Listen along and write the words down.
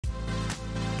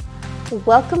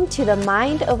Welcome to the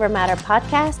Mind Over Matter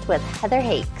podcast with Heather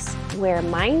Hakes, where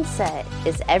mindset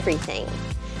is everything.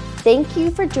 Thank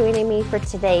you for joining me for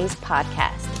today's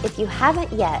podcast. If you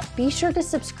haven't yet, be sure to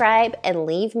subscribe and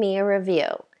leave me a review.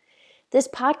 This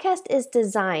podcast is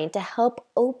designed to help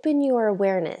open your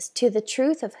awareness to the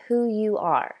truth of who you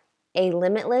are, a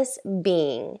limitless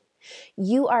being.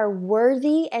 You are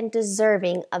worthy and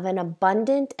deserving of an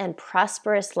abundant and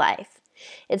prosperous life.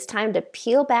 It's time to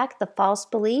peel back the false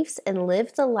beliefs and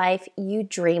live the life you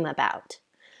dream about.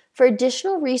 For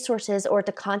additional resources or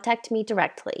to contact me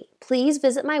directly, please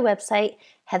visit my website,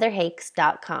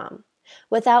 heatherhakes.com.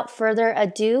 Without further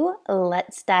ado,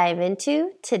 let's dive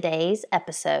into today's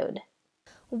episode.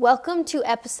 Welcome to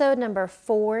episode number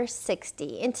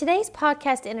 460. In today's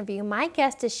podcast interview, my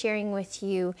guest is sharing with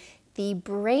you the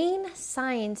brain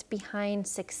science behind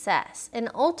success, and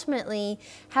ultimately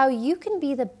how you can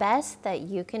be the best that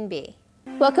you can be.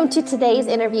 Welcome to today's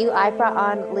interview. I brought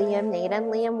on Liam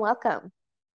Naden. Liam, welcome.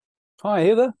 Hi,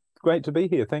 Heather. Great to be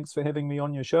here. Thanks for having me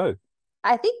on your show.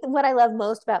 I think what I love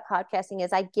most about podcasting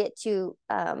is I get to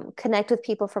connect with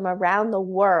people from around the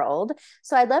world.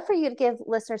 So I'd love for you to give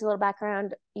listeners a little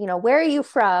background. Where are you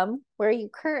from? Where are you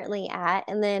currently at?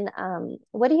 And then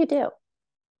what do you do?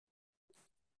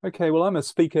 Okay, well, I'm a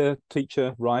speaker,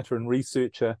 teacher, writer, and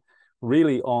researcher,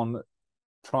 really on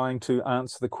trying to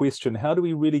answer the question, how do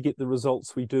we really get the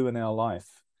results we do in our life,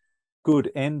 good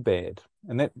and bad?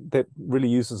 And that really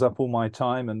uses up all my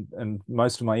time and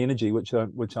most of my energy, which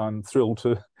I'm thrilled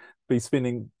to be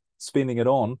spending it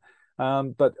on.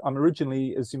 But I'm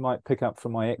originally, as you might pick up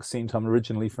from my accent, I'm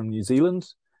originally from New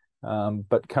Zealand,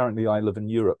 but currently I live in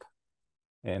Europe.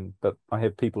 But I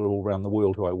have people all around the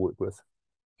world who I work with.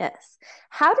 Yes.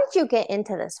 How did you get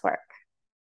into this work?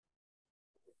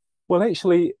 Well,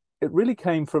 actually, it really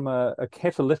came from a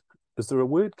catalytic, is there a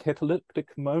word,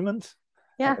 catalytic moment?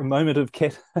 Yeah. A moment of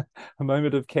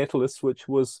catalyst, which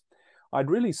was, I'd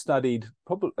really studied,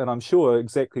 probably, and I'm sure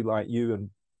exactly like you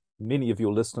and many of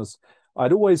your listeners,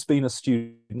 I'd always been a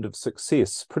student of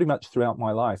success pretty much throughout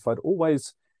my life. I'd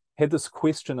always had this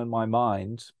question in my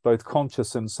mind, both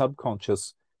conscious and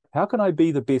subconscious: how can I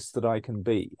be the best that I can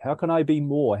be? How can I be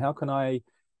more? How can I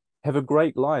have a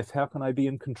great life? How can I be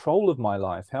in control of my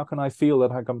life? How can I feel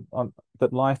that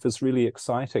that life is really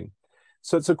exciting?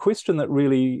 So it's a question that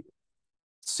really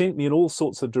sent me in all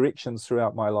sorts of directions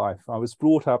throughout my life. I was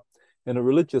brought up in a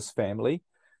religious family.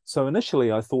 So initially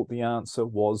I thought the answer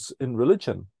was in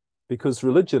religion, because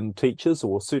religion teaches,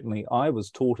 or certainly I was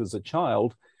taught as a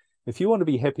child, if you want to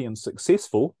be happy and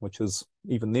successful, which is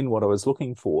even then what I was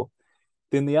looking for,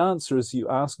 then the answer is you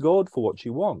ask God for what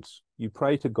you want. You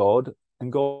pray to God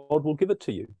and God will give it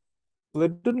to you. Well,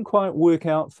 that didn't quite work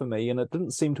out for me, and it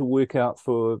didn't seem to work out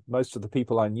for most of the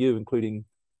people I knew, including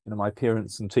my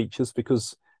parents and teachers,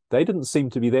 because they didn't seem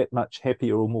to be that much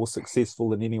happier or more successful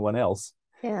than anyone else.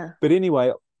 Yeah. But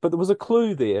anyway, there was a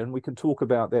clue there, and we can talk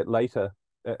about that later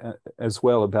as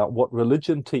well, about what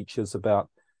religion teaches about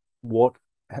what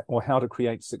or how to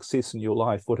create success in your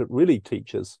life, what it really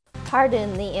teaches.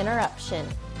 Pardon the interruption.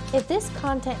 If this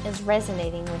content is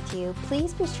resonating with you,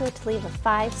 please be sure to leave a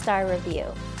 5-star review.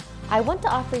 I want to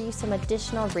offer you some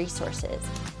additional resources.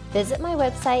 Visit my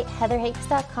website,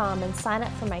 heatherhakes.com, and sign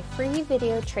up for my free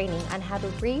video training on how to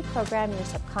reprogram your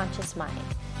subconscious mind.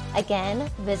 Again,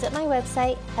 visit my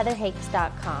website,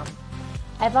 heatherhakes.com.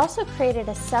 I've also created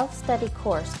a self-study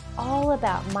course all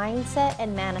about mindset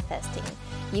and manifesting.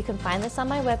 You can find this on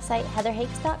my website,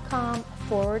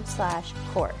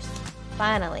 heatherhakes.com/course.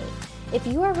 Finally, if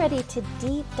you are ready to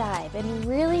deep dive and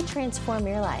really transform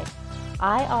your life,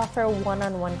 I offer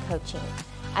one-on-one coaching.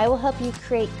 I will help you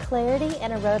create clarity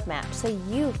and a roadmap so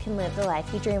you can live the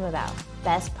life you dream about.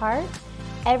 Best part?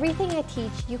 Everything I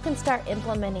teach you can start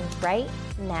implementing right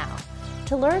now.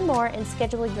 To learn more and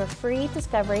schedule your free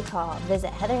discovery call,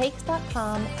 visit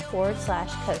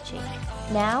heatherhakes.com/coaching.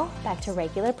 Now, back to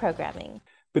regular programming.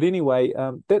 But anyway,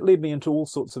 that led me into all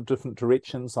sorts of different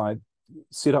directions. I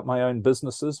set up my own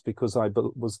businesses because I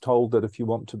was told that if you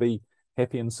want to be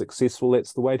happy and successful,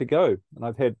 that's the way to go. And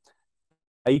I've had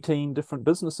 18 different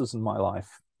businesses in my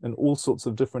life in all sorts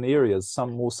of different areas,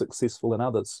 some more successful than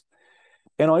others.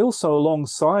 And I also,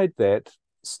 alongside that,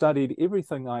 studied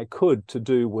everything I could to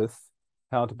do with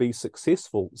how to be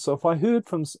successful. So if I heard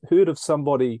of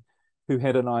somebody who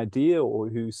had an idea or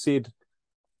who said,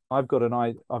 I've got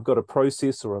a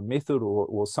process or a method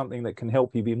or something that can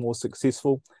help you be more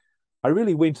successful, I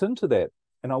really went into that.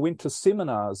 And I went to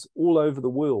seminars all over the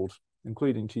world,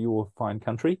 including to your fine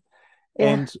country.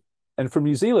 Yeah. And from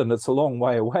New Zealand, it's a long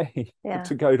way away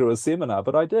to go to a seminar,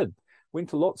 but I did. Went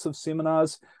to lots of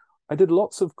seminars. I did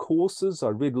lots of courses. I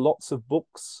read lots of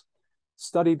books.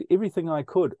 studied everything I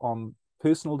could on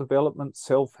personal development,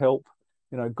 self-help,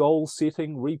 goal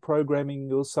setting, reprogramming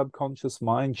your subconscious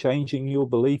mind, changing your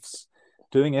beliefs,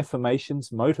 doing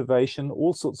affirmations, motivation,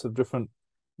 all sorts of different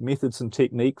methods and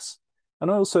techniques. And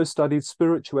I also studied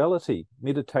spirituality,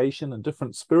 meditation, and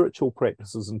different spiritual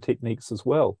practices and techniques as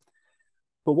well.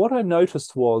 But what I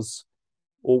noticed was,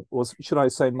 or was, should I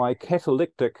say, my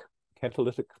catalytic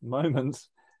moment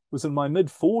was in my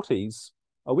mid-40s.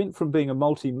 I went from being a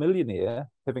multi-millionaire,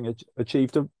 having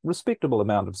achieved a respectable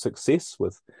amount of success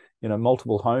with,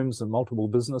 multiple homes and multiple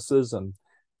businesses and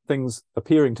things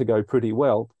appearing to go pretty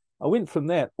well. I went from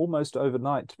that almost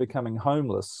overnight to becoming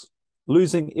homeless,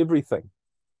 losing everything.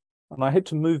 And I had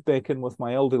to move back in with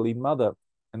my elderly mother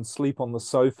and sleep on the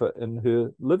sofa in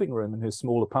her living room in her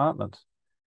small apartment.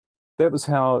 That was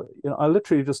how, I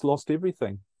literally just lost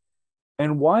everything.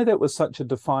 And why that was such a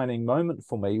defining moment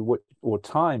for me, or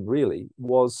time really,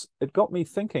 was it got me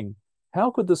thinking, how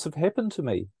could this have happened to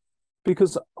me?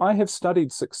 Because I have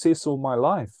studied success all my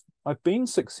life. I've been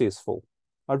successful.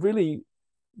 I've really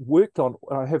worked on,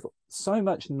 I have so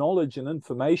much knowledge and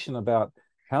information about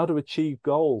how to achieve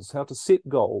goals, how to set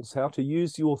goals, how to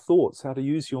use your thoughts, how to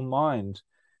use your mind,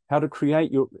 how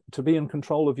to to be in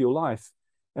control of your life.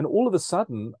 And all of a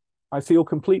sudden, I feel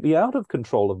completely out of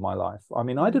control of my life. I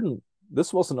mean,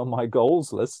 this wasn't on my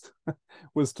goals list,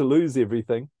 was to lose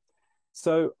everything.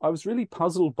 So I was really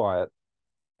puzzled by it.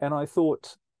 And I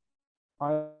thought,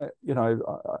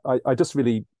 I just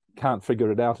really can't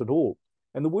figure it out at all.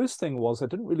 And the worst thing was I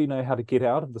didn't really know how to get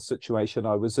out of the situation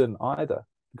I was in either,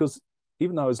 because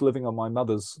even though I was living on my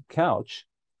mother's couch,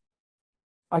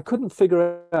 I couldn't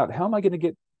figure out, how am I going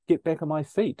to get back on my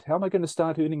feet? How am I going to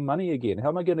start earning money again? How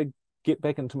am I going to get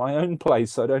back into my own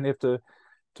place so I don't have to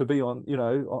be on,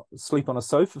 sleep on a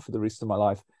sofa for the rest of my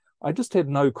life? I just had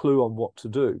no clue on what to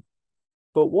do.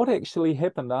 But what actually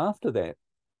happened after that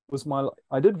was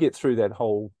I did get through that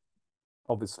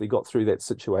obviously got through that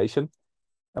situation,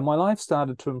 and my life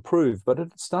started to improve, but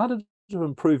it started to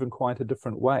improve in quite a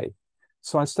different way.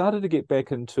 So I started to get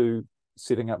back into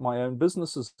setting up my own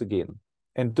businesses again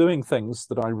and doing things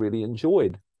that I really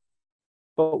enjoyed.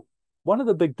 But one of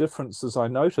the big differences I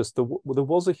noticed, there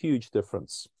was a huge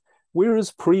difference.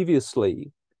 Whereas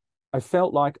previously, I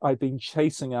felt like I'd been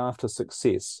chasing after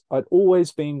success. I'd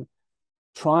always been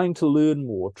trying to learn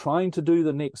more, trying to do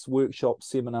the next workshop,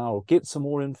 seminar, or get some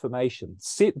more information,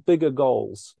 set bigger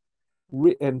goals,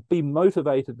 and be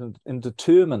motivated and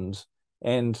determined,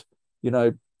 and,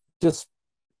 just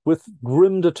with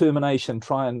grim determination,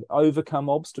 try and overcome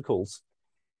obstacles.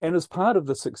 And as part of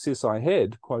the success I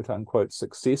had, quote unquote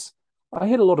success, I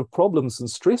had a lot of problems and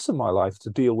stress in my life to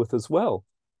deal with as well.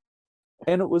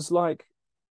 And it was like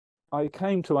I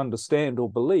came to understand or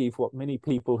believe what many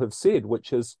people have said,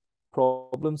 which is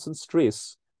problems and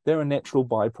stress, they're a natural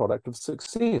byproduct of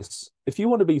success. If you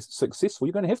want to be successful,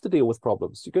 you're going to have to deal with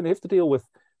problems. You're going to have to deal with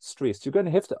stress. You're going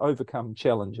to have to overcome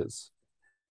challenges.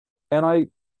 And I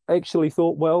actually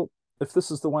thought, well, if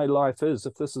this is the way life is,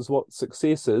 if this is what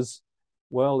success is,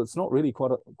 well, it's not really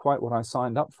quite what I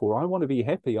signed up for. I want to be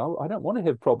happy. I don't want to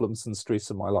have problems and stress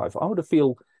in my life. I want to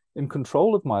feel in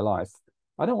control of my life.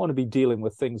 I don't want to be dealing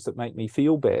with things that make me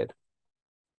feel bad.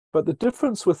 But the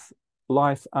difference with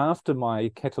life after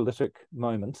my catalytic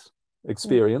moment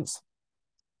experience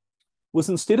was,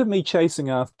 instead of me chasing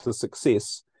after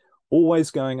success, always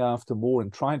going after more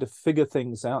and trying to figure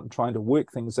things out and trying to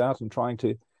work things out and trying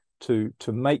to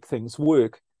make things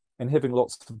work and having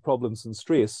lots of problems and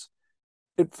stress,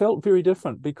 it felt very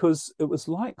different, because it was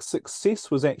like success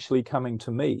was actually coming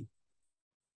to me.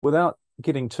 Without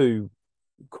getting too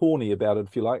corny about it,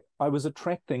 if you like, I was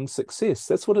attracting success.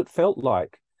 That's what it felt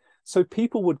like. So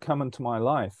people would come into my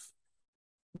life.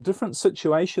 Different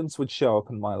situations would show up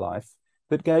in my life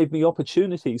that gave me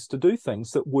opportunities to do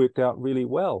things that worked out really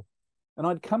well. And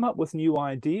I'd come up with new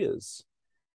ideas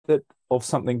of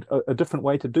something, a different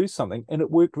way to do something, and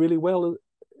it worked really well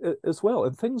as well.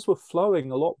 And things were flowing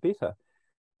a lot better.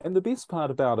 And the best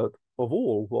part about it of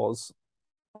all was,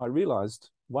 I realized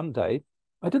one day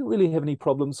I didn't really have any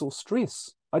problems or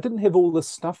stress. I didn't have all this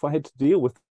stuff I had to deal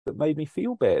with that made me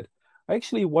feel bad. I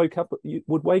actually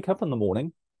would wake up in the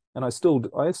morning, and I still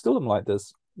am like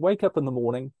this, wake up in the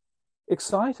morning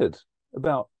excited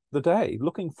about the day,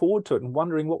 looking forward to it and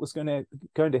wondering what was going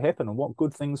to happen and what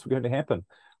good things were going to happen,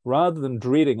 rather than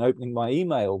dreading opening my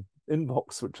email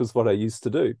inbox, which is what I used to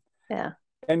do. Yeah.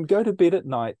 And go to bed at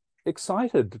night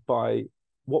excited by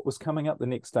what was coming up the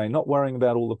next day, not worrying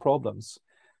about all the problems.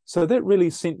 So that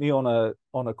really sent me on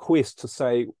a quest to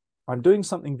say, I'm doing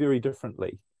something very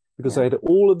differently, because I had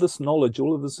all of this knowledge,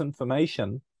 all of this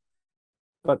information,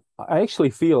 but I actually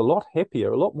feel a lot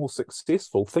happier, a lot more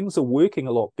successful. Things are working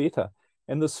a lot better.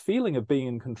 And this feeling of being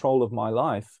in control of my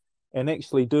life and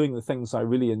actually doing the things I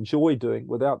really enjoy doing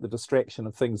without the distraction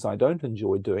of things I don't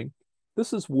enjoy doing,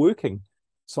 this is working.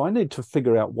 So I need to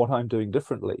figure out what I'm doing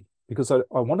differently because I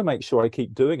want to make sure I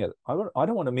keep doing it. I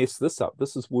don't want to mess this up.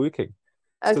 This is working.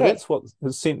 So Okay. that's what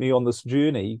has sent me on this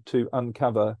journey to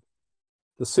uncover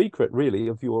the secret, really,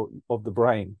 of the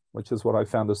brain, which is what I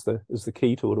found is the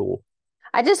key to it all.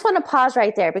 I just want to pause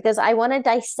right there because I want to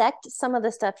dissect some of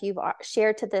the stuff you've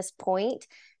shared to this point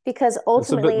because It's a bit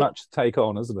ultimately, much to take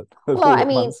on, isn't it? well, All I at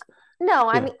mean, once. no,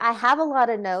 I Yeah. mean, I have a lot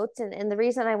of notes, and the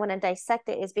reason I want to dissect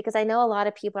it is because I know a lot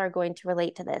of people are going to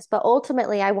relate to this, but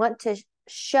ultimately, I want to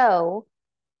show,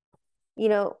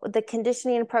 the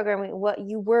conditioning and programming, what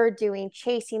you were doing,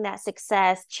 chasing that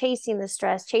success, chasing the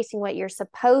stress, chasing what you're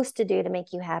supposed to do to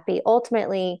make you happy,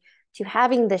 ultimately, to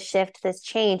having this shift, this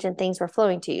change, and things were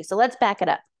flowing to you. So let's back it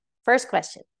up. First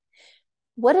question.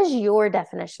 What is your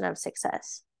definition of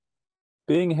success?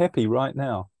 Being happy right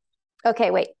now.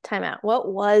 Okay, wait, time out.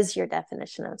 What was your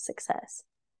definition of success?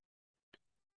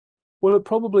 Well, it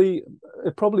probably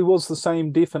was the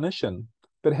same definition,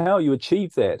 but how you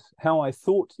achieve that, how I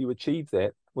thought you achieved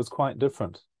that was quite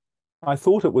different. I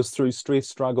thought it was through stress,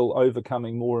 struggle,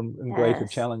 overcoming more and greater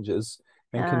Yes. challenges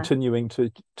and Yeah. continuing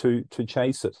to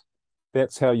chase it.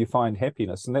 That's how you find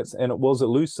happiness. And it was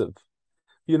elusive.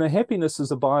 Happiness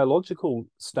is a biological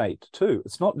state too.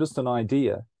 It's not just an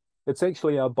idea. It's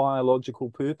actually our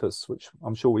biological purpose, which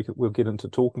I'm sure we'll get into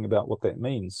talking about what that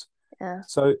means. Yeah.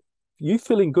 So you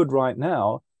feeling good right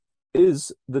now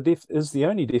is the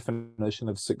only definition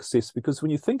of success, because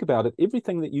when you think about it,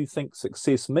 everything that you think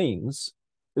success means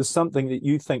is something that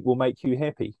you think will make you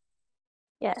happy.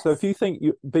 So if Yes. you think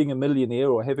you being a millionaire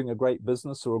or having a great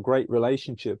business or a great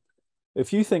relationship,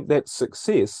 if you think that's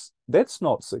success, that's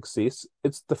not success.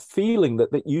 It's the feeling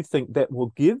that you think that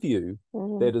will give you,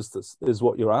 Mhm. that is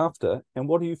what you're after. And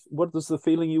what is the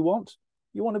feeling you want?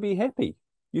 You want to be happy.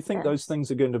 You think those Yes.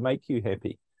 things are going to make you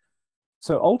happy.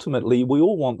 So ultimately, we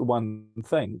all want the one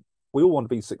thing. We all want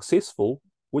to be successful,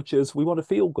 which is we want to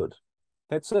feel good.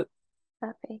 That's it,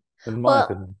 Happy. in my Well,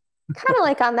 opinion. kind of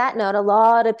like on that note, a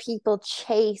lot of people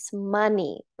chase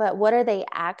money, but what are they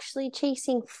actually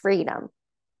chasing? Freedom,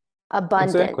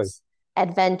 Exactly. abundance,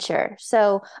 adventure.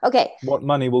 So, okay, What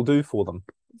money will do for them,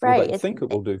 or right. they think it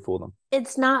will do for them.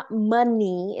 It's not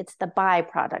money, it's the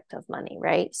byproduct of money,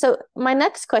 right? So my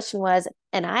next question was,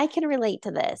 and I can relate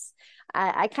to this.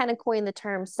 I kind of coined the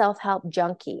term self-help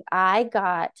junkie. I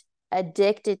got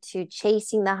addicted to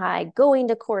chasing the high, going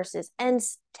to courses and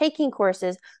taking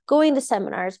courses, going to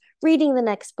seminars, reading the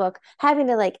next book, having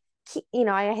to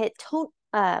I hit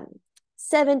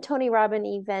 7 Tony Robbins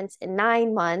events in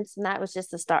 9 months, and that was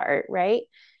just the start, right?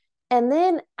 And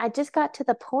then I just got to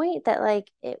the point that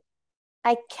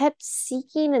I kept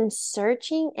seeking and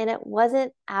searching and it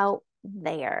wasn't out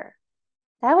there.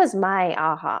 That was my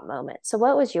aha moment. So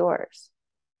what was yours?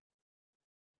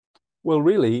 Well,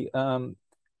 really,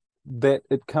 that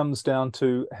it comes down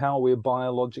to how we're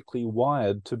biologically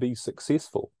wired to be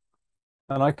successful.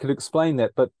 And I could explain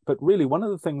that, but really, one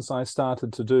of the things I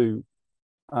started to do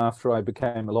after I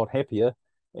became a lot happier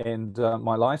and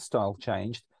my lifestyle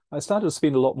changed, I started to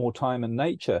spend a lot more time in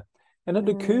nature. And it Mm,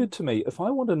 occurred to me, if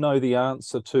I want to know the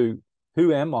answer to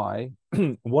who am I,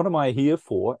 what am I here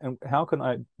for, and how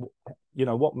can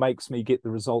what makes me get the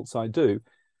results I do,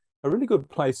 a really good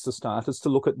place to start is to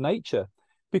look at nature,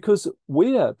 because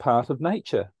we're part of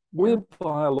nature. yeah. We're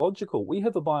biological. We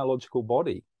have a biological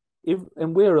body,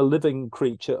 and we're a living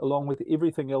creature along with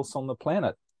everything else on the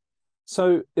planet.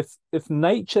 So if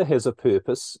nature has a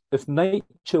purpose, if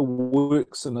nature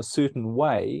works in a certain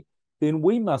way, then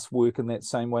we must work in that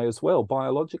same way as well,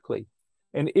 biologically.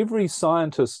 And every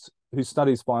scientist who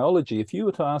studies biology, if you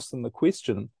were to ask them the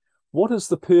question, what is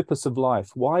the purpose of life?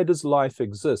 Why does life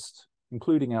exist,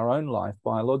 including our own life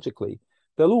biologically?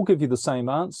 They'll all give you the same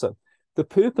answer. The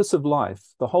purpose of life,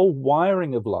 the whole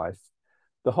wiring of life,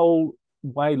 the whole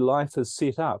way life is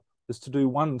set up is to do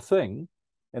one thing,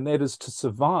 and that is to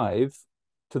survive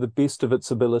to the best of its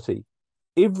ability.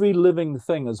 Every living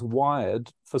thing is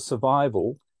wired for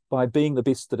survival by being the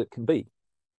best that it can be.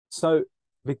 So,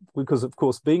 because of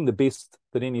course, being the best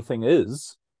that anything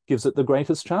is gives it the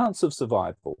greatest chance of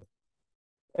survival.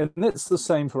 And that's the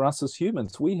same for us as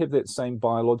humans. We have that same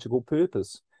biological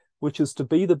purpose, which is to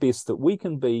be the best that we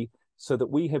can be so that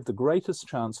we have the greatest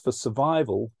chance for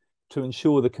survival to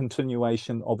ensure the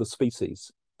continuation of a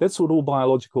species. That's what all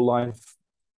biological life,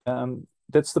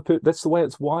 that's the way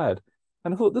it's wired.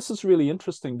 And I thought this is really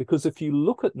interesting because if you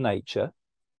look at nature,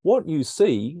 what you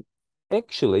see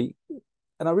actually,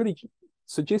 and I really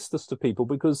suggest this to people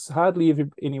because hardly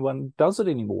anyone does it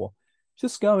anymore.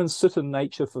 Just go and sit in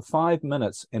nature for 5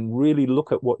 minutes and really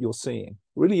look at what you're seeing.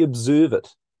 Really observe it.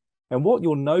 And what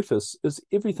you'll notice is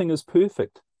everything is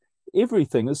perfect.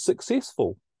 Everything is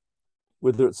successful.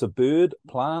 Whether it's a bird,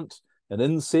 plant, an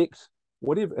insect,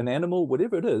 whatever, an animal,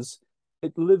 whatever it is,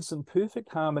 it lives in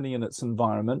perfect harmony in its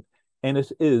environment, and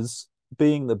it is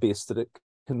being the best that it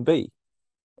can be.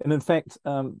 And in fact,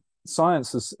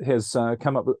 science has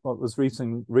come up with, I was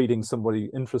reading somebody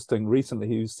interesting recently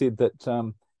who said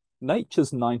that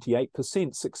nature's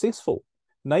 98% successful.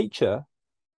 Nature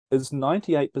is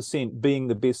 98% being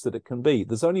the best that it can be.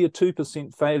 There's only a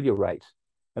 2% failure rate,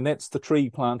 and that's the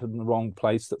tree planted in the wrong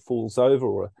place that falls over,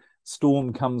 or a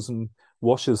storm comes and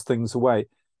washes things away.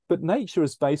 But nature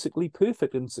is basically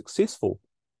perfect and successful.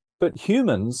 But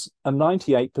humans are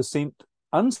 98%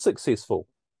 unsuccessful.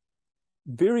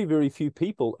 Very, very few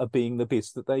people are being the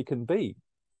best that they can be.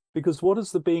 Because what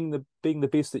is being the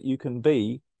best that you can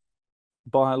be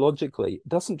biologically? It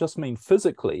doesn't just mean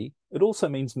physically, it also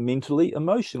means mentally,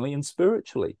 emotionally, and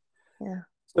spiritually. Yeah.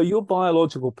 So your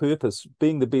biological purpose,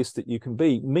 being the best that you can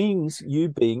be, means you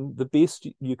being the best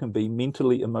you can be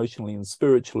mentally, emotionally, and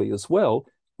spiritually as well,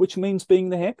 which means being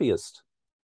the happiest.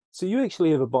 So you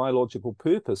actually have a biological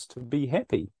purpose to be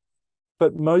happy,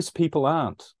 but most people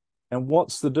aren't. And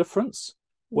what's the difference?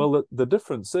 Well, the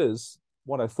difference is,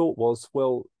 what I thought was,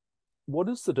 well, what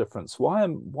is the difference? Why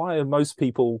are most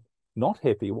people not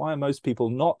happy? Why are most people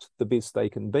not the best they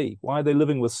can be? Why are they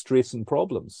living with stress and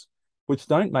problems, which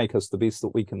don't make us the best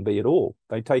that we can be at all?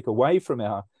 They take away from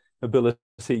our ability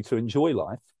to enjoy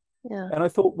life. Yeah. And I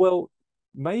thought, well,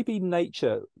 maybe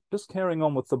nature, just carrying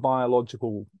on with the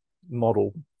biological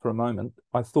model for a moment,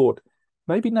 I thought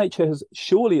maybe nature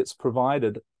surely it's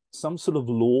provided some sort of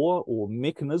law or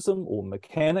mechanism or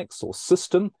mechanics or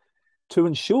system to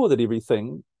ensure that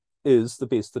everything is the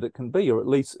best that it can be, or at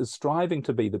least is striving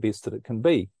to be the best that it can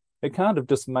be. It can't have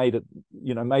just made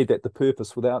that the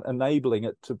purpose without enabling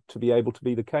it to be able to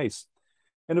be the case.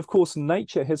 And of course,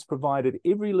 nature has provided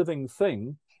every living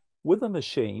thing with a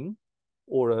machine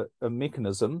or a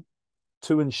mechanism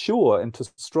to ensure and to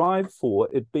strive for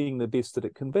it being the best that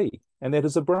it can be. And that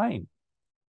is a brain.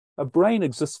 A brain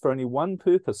exists for only one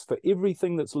purpose for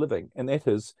everything that's living, and that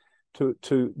is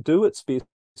to do its best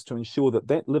to ensure that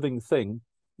that living thing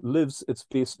lives its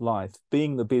best life,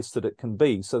 being the best that it can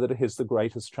be, so that it has the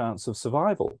greatest chance of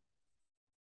survival.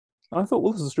 And I thought,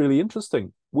 well, this is really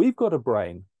interesting. We've got a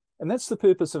brain, and that's the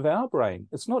purpose of our brain.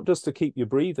 It's not just to keep you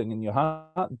breathing and your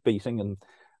heart beating and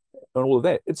all of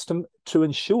that. It's to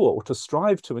ensure, or to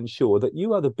strive to ensure, that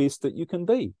you are the best that you can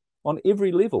be on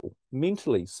every level,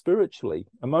 mentally, spiritually,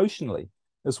 emotionally,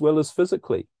 as well as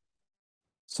physically.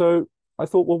 So I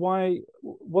thought, well,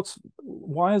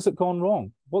 why has it gone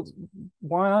wrong?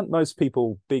 Why aren't most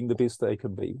people being the best they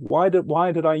can be? Why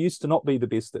did I used to not be the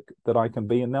best that I can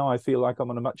be, and now I feel like I'm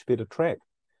on a much better track?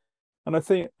 And I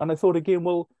thought again,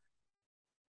 well,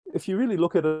 if you really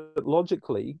look at it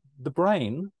logically, the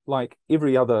brain, like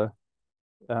every other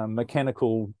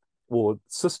mechanical or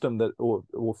system that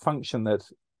or function that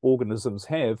organisms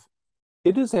have,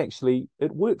 it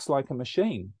works like a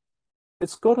machine.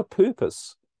 It's got a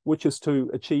purpose, which is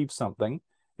to achieve something,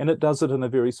 and it does it in a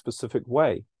very specific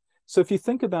way. So if you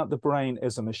think about the brain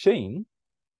as a machine,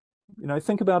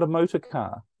 think about a motor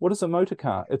car. What is a motor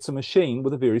car? It's a machine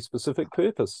with a very specific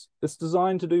purpose. It's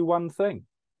designed to do one thing,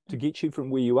 to get you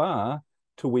from where you are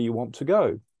to where you want to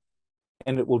go.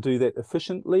 And it will do that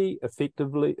efficiently,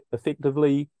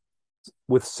 effectively,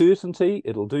 with certainty.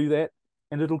 It'll do that,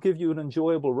 and it'll give you an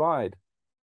enjoyable ride.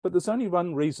 But there's only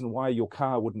one reason why your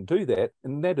car wouldn't do that,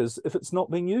 and that is if it's not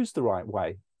being used the right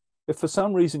way. If for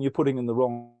some reason you're putting in the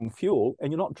wrong fuel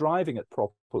and you're not driving it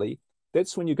properly,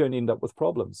 that's when you're going to end up with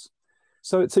problems.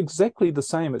 So it's exactly the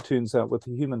same, it turns out, with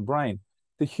the human brain.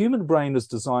 The human brain is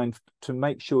designed to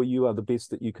make sure you are the best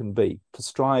that you can be, to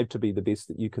strive to be the best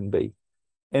that you can be.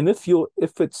 And if you're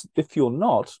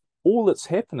not, all that's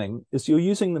happening is you're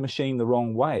using the machine the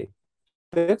wrong way.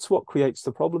 That's what creates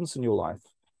the problems in your life.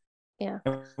 Yeah.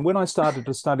 And when I started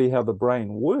to study how the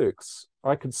brain works,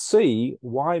 I could see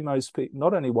why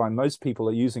not only why most people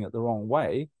are using it the wrong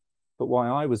way, but why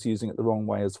I was using it the wrong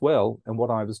way as well, and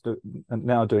what I was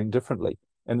now doing differently.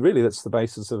 And really, that's the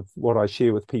basis of what I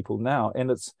share with people now. And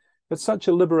it's such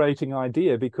a liberating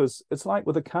idea, because it's like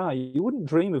with a car. You wouldn't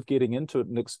dream of getting into it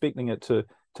and expecting it to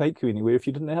take you anywhere if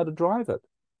you didn't know how to drive it.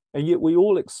 And yet we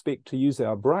all expect to use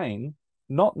our brain,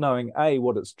 not knowing, A,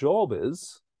 what its job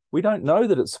is. We don't know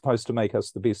that it's supposed to make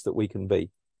us the best that we can be.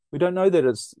 We don't know that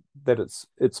it's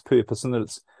its purpose, and that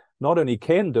it's not only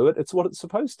can do it, it's what it's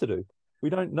supposed to do. We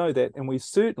don't know that, and we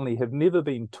certainly have never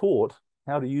been taught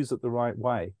how to use it the right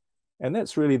way. And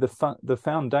that's really the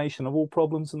foundation of all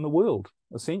problems in the world,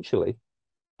 essentially.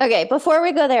 Okay, before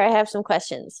we go there, I have some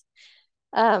questions.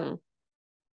 Um,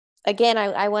 Again,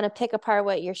 I want to pick apart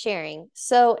what you're sharing.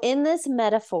 So, in this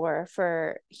metaphor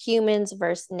for humans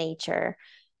versus nature,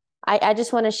 I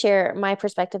just want to share my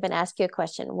perspective and ask you a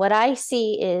question. What I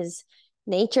see is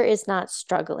nature is not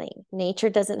struggling. Nature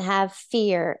doesn't have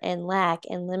fear and lack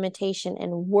and limitation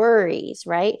and worries,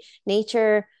 right?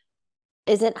 Nature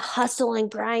isn't hustle and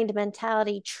grind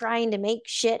mentality trying to make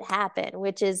shit happen,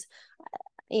 which is,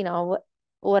 you know,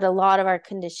 what a lot of our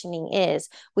conditioning is.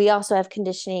 We also have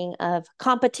conditioning of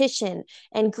competition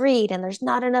and greed, and there's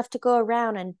not enough to go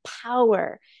around, and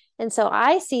power. And so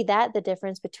I see that the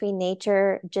difference between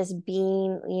nature just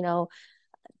being,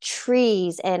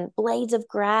 trees and blades of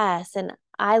grass. And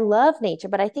I love nature,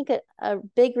 but I think a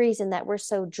big reason that we're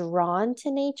so drawn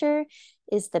to nature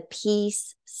is the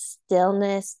peace,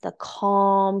 stillness, the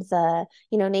calm,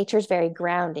 nature's very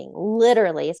grounding,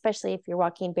 literally, especially if you're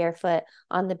walking barefoot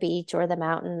on the beach or the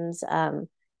mountains.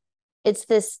 It's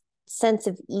this sense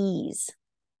of ease.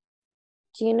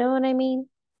 Do you know what I mean?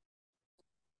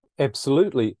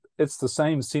 Absolutely. It's the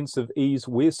same sense of ease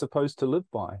we're supposed to live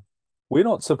by. We're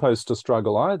not supposed to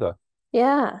struggle either.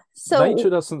 Yeah. Nature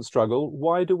doesn't struggle.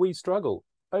 Why do we struggle?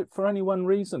 For only one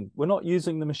reason. We're not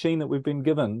using the machine that we've been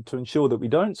given to ensure that we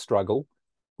don't struggle.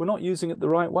 We're not using it the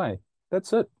right way.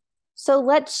 That's it. So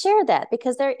let's share that,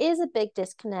 because there is a big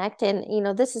disconnect.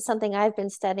 And, this is something I've been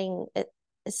studying,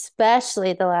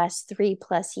 especially the last 3+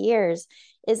 years,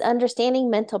 is understanding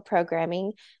mental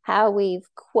programming, how we've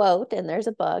quote, and there's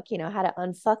a book, how to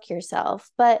unfuck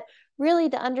yourself, but really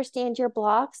to understand your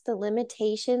blocks, the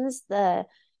limitations,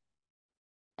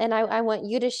 and I want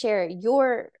you to share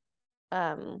your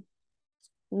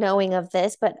knowing of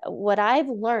this, but what I've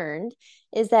learned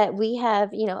is that we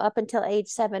have, up until age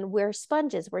 7, we're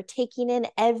sponges. We're taking in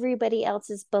everybody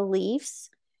else's beliefs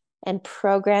and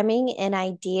programming and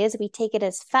ideas. We take it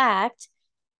as fact,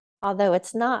 although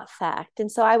it's not fact.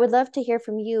 And so I would love to hear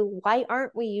from you. Why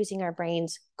aren't we using our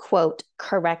brains, quote,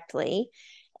 correctly?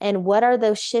 And what are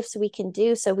those shifts we can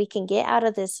do so we can get out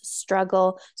of this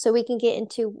struggle, so we can get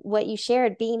into what you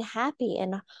shared, being happy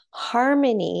and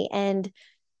harmony and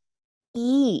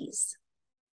ease?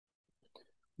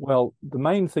 Well, the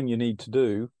main thing you need to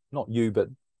do, not you, but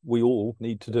we all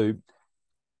need to do,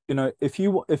 if you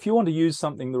want to use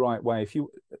something the right way,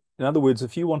 in other words,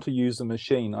 if you want to use a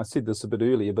machine, I said this a bit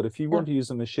earlier, but if you want to use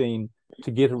a machine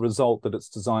to get a result that it's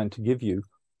designed to give you,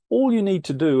 all you need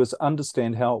to do is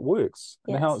understand how it works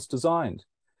and how it's designed.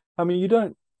 I mean,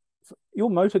 your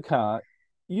motor car,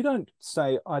 you don't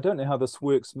say, I don't know how this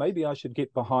works. Maybe I should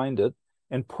get behind it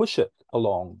and push it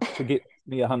along to get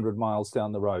me 100 miles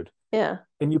down the road. Yeah.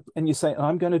 And you say,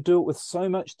 I'm going to do it with so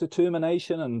much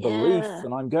determination and belief,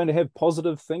 and I'm going to have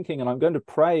positive thinking, and I'm going to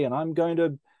pray, and I'm going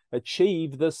to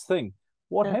achieve this thing.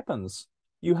 What happens?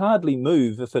 You hardly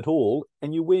move, if at all,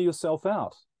 and you wear yourself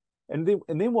out. And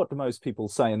then what do most people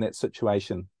say in that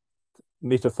situation,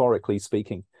 metaphorically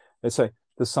speaking? They say,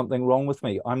 there's something wrong with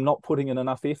me. I'm not putting in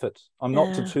enough effort. I'm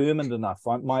not determined enough.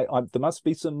 There must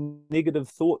be some negative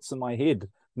thoughts in my head,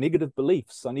 negative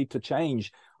beliefs. I need to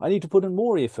change. I need to put in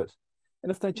more effort.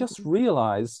 And if they just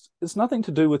realized it's nothing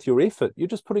to do with your effort, you're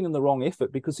just putting in the wrong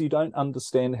effort because you don't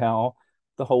understand how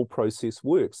the whole process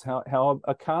works, how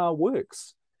a car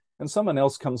works. And someone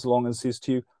else comes along and says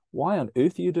to you, why on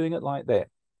earth are you doing it like that?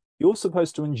 You're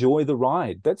supposed to enjoy the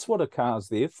ride. That's what a car's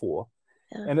there for.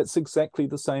 Yeah. And it's exactly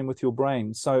the same with your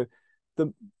brain. So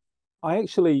I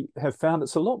actually have found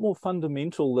it's a lot more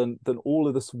fundamental than all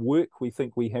of this work we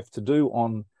think we have to do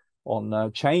on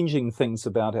changing things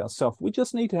about ourselves. We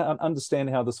just need to understand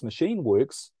how this machine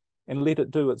works and let it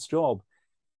do its job.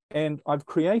 And I've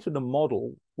created a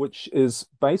model which is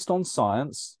based on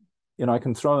science. I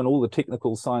can throw in all the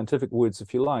technical scientific words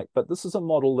if you like, but this is a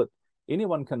model that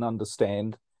anyone can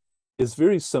understand, is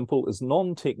very simple, is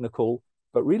non-technical,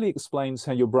 but really explains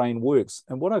how your brain works.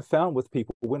 And what I've found with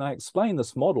people, when I explain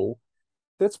this model,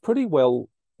 that's pretty well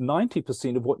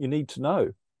 90% of what you need to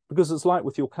know. Because it's like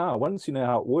with your car. Once you know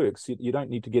how it works, you don't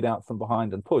need to get out from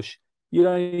behind and push. You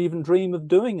don't even dream of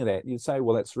doing that. You say,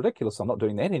 well, that's ridiculous. I'm not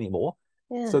doing that anymore.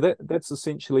 Yeah. So that's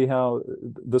essentially how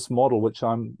this model, which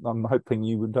I'm hoping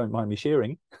you don't mind me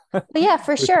sharing. But yeah,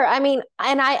 for sure. I mean,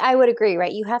 and I would agree,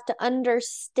 right? You have to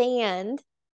understand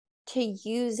to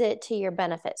use it to your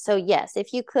benefit. So yes,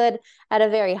 if you could, at a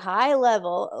very high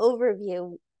level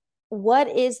overview, what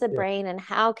is the brain and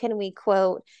how can we,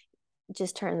 quote,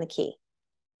 just turn the key?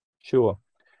 Sure.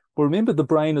 Well, remember, the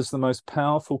brain is the most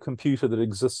powerful computer that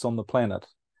exists on the planet.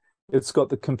 It's got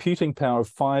the computing power of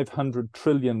 500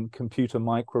 trillion computer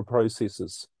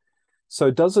microprocessors. So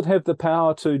does it have the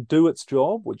power to do its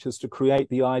job, which is to create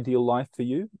the ideal life for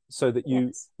you so that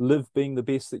you live being the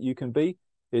best that you can be?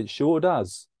 It sure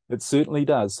does. It certainly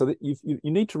does. So that you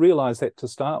need to realize that to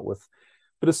start with.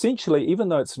 But essentially, even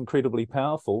though it's incredibly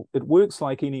powerful, it works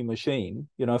like any machine.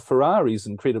 You know, Ferrari's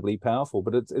incredibly powerful,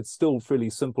 but it's still fairly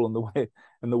simple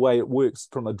in the way it works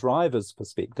from a driver's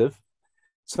perspective.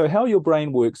 So how your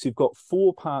brain works, you've got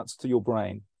 4 parts to your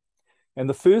brain. And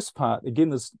the first part, again,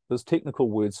 there's technical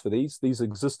words for these. These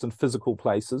exist in physical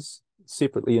places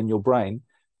separately in your brain,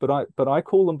 but I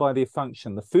call them by their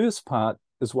function. The first part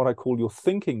is what I call your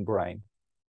thinking brain.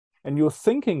 And your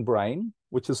thinking brain,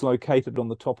 which is located on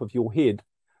the top of your head,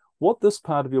 what this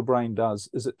part of your brain does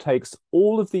is it takes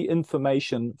all of the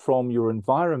information from your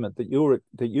environment that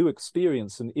you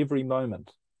experience in every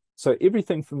moment. So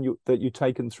everything that you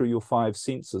take in through your 5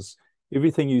 senses,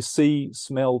 everything you see,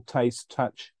 smell, taste,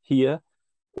 touch, hear,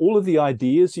 all of the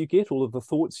ideas you get, all of the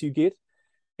thoughts you get,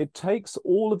 it takes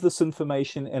all of this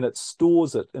information and it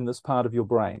stores it in this part of your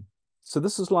brain. So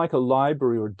this is like a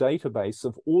library or a database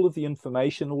of all of the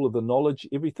information, all of the knowledge,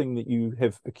 everything that you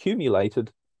have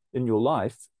accumulated in your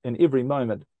life, in every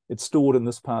moment, it's stored in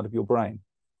this part of your brain.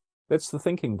 That's the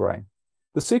thinking brain.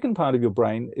 The second part of your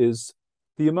brain is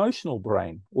the emotional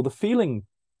brain or the feeling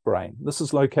brain. This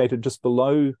is located just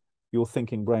below your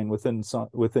thinking brain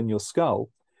within your skull.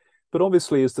 But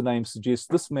obviously, as the name suggests,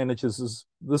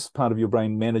 this part of your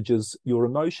brain manages your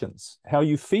emotions, how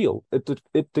you feel.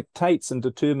 It dictates and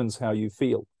determines how you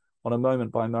feel on a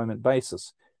moment-by-moment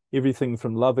basis. Everything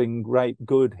from loving, great,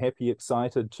 good, happy,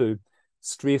 excited to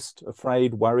stressed,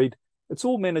 afraid, worried. It's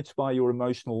all managed by your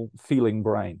emotional feeling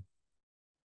brain.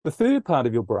 The third part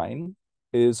of your brain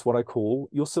is what I call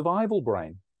your survival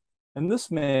brain. And this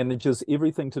manages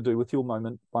everything to do with your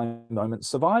moment-by-moment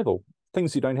survival,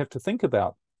 things you don't have to think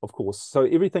about, of course. So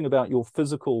everything about your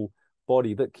physical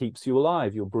body that keeps you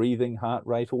alive, your breathing, heart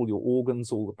rate, all your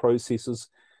organs, all the processes,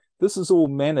 this is all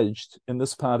managed in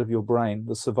this part of your brain,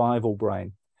 the survival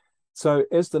brain. So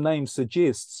as the name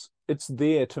suggests, it's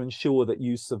there to ensure that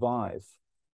you survive.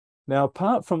 Now,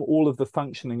 apart from all of the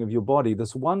functioning of your body,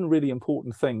 there's one really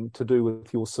important thing to do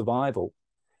with your survival.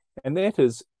 And that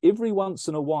is every once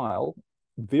in a while,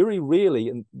 very rarely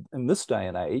in this day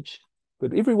and age,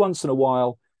 but every once in a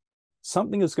while,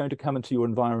 something is going to come into your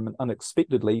environment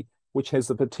unexpectedly, which has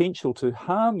the potential to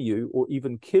harm you or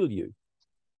even kill you.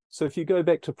 So if you go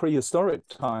back to prehistoric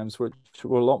times, which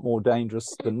were a lot more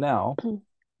dangerous than now,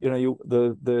 you know,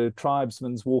 the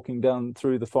tribesman's walking down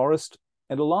through the forest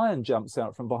and a lion jumps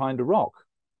out from behind a rock.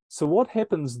 So what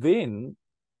happens then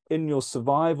in your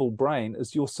survival brain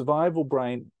is your survival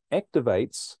brain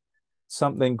activates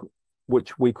something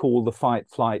which we call the fight,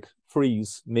 flight,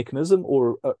 freeze mechanism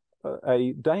or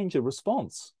a danger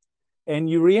response, and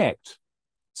you react.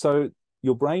 So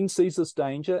your brain sees this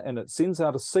danger and it sends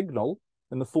out a signal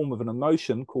in the form of an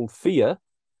emotion called fear,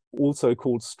 also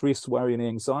called stress, worry, and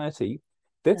anxiety.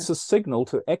 That's a signal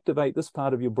to activate this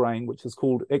part of your brain, which is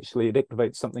called, actually, it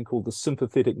activates something called the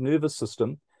sympathetic nervous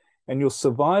system. And your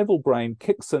survival brain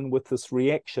kicks in with this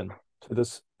reaction to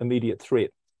this immediate threat.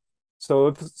 So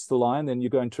if it's the lion, then you're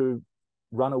going to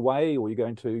run away, or you're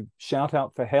going to shout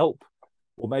out for help,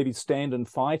 or maybe stand and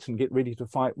fight and get ready to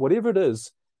fight. Whatever it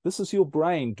is, this is your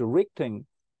brain directing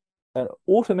an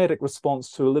automatic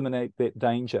response to eliminate that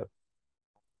danger.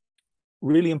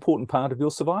 Really important part of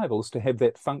your survival is to have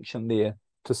that function there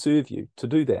to serve you, to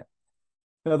do that.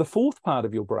 Now, the fourth part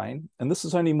of your brain, and this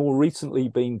has only more recently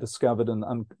been discovered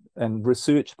and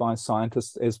researched by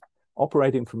scientists as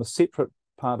operating from a separate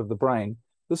part of the brain,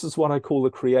 this is what I call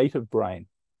the creative brain.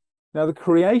 Now, the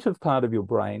creative part of your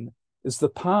brain is the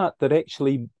part that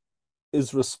actually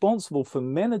is responsible for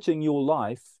managing your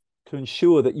life to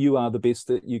ensure that you are the best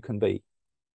that you can be.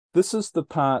 This is the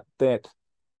part that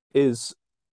is,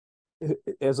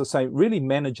 as I say, really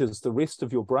manages the rest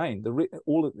of your brain.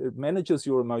 It manages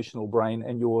your emotional brain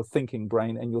and your thinking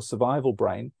brain and your survival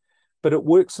brain, but it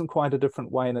works in quite a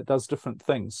different way and it does different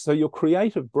things. So your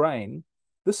creative brain,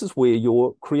 this is where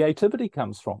your creativity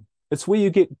comes from. It's where you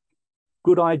get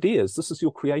good ideas. This is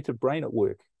your creative brain at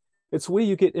work. It's where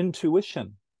you get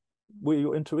intuition, where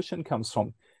your intuition comes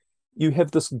from. You have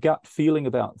this gut feeling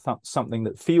about something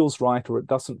that feels right or it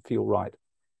doesn't feel right.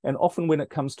 And often when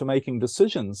it comes to making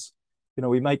decisions, you know,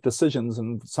 we make decisions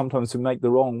and sometimes we make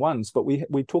the wrong ones, but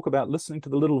we talk about listening to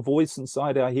the little voice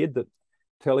inside our head that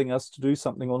telling us to do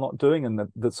something or not doing, and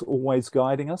that's always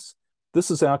guiding us.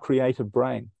 This is our creative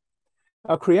brain.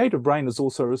 Our creative brain is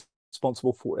also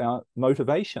responsible for our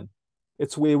motivation.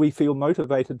 It's where we feel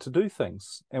motivated to do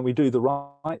things and we do the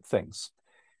right things.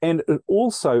 And it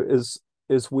also is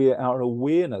where our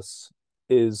awareness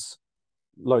is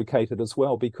located as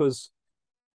well, because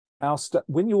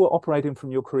when you are operating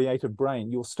from your creative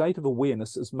brain, your state of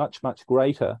awareness is much, much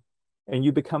greater, and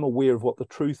you become aware of what the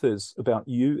truth is about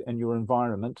you and your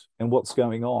environment and what's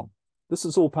going on. This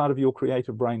is all part of your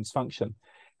creative brain's function.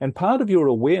 And part of your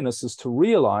awareness is to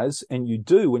realize, and you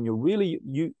do when you're really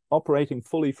operating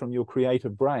fully from your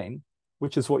creative brain,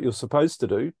 which is what you're supposed to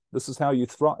do. This is how you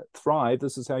thrive.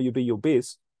 This is how you be your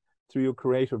best, through your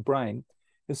creative brain.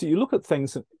 And so you look at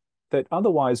things that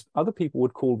otherwise other people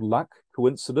would call luck,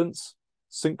 coincidence,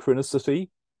 synchronicity,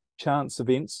 chance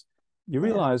events. You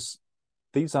realize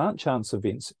these aren't chance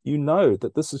events. You know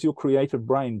that this is your creative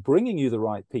brain bringing you the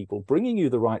right people, bringing you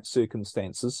the right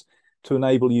circumstances to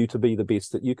enable you to be the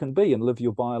best that you can be and live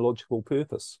your biological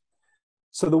purpose.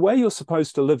 So the way you're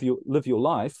supposed to live your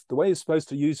life, the way you're supposed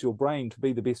to use your brain to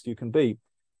be the best you can be,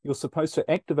 you're supposed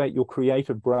to activate your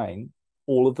creative brain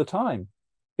all of the time,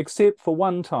 except for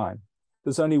one time.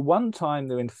 There's only one time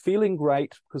when feeling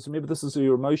great, because remember, this is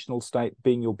your emotional state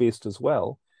being your best as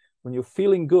well. When you're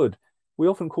feeling good, we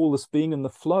often call this being in the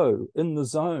flow, in the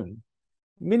zone.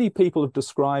 Many people have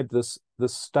described this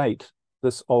state,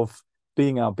 this of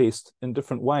being our best, in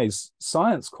different ways.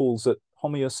 Science calls it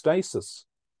homeostasis,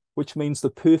 which means the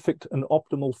perfect and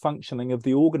optimal functioning of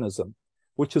the organism,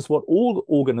 which is what all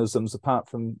organisms, apart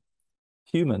from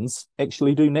humans,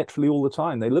 actually do naturally all the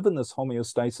time. They live in this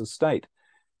homeostasis state.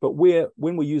 But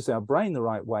when we use our brain the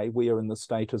right way, we are in the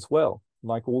state as well,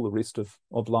 like all the rest of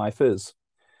life is.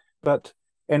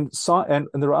 And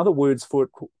there are other words for it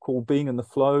called being in the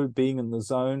flow, being in the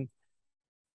zone.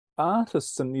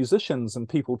 Artists and musicians and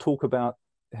people talk about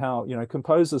how,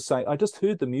 composers say, I just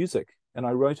heard the music and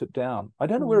I wrote it down. I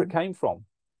don't know where it came from,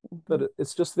 but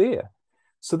it's just there.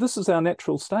 So this is our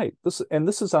natural state. This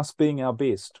is us being our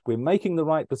best. We're making the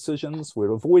right decisions.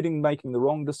 We're avoiding making the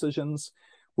wrong decisions.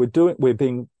 We're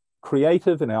being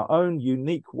creative in our own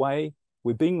unique way.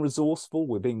 We're being resourceful.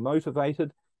 We're being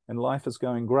motivated, and life is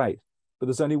going great. But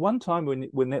there's only one time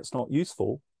when that's not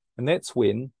useful, and that's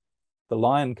when the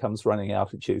lion comes running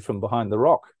out at you from behind the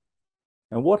rock.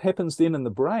 And what happens then in the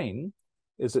brain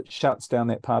is it shuts down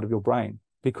that part of your brain,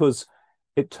 because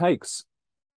it takes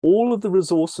all of the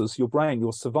resources,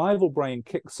 your survival brain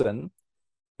kicks in,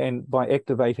 and by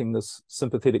activating this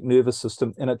sympathetic nervous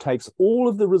system, and it takes all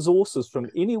of the resources from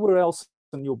anywhere else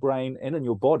in your brain and in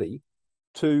your body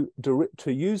to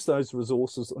use those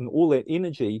resources and all that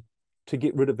energy to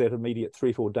get rid of that immediate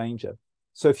threat or danger.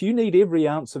 So if you need every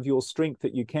ounce of your strength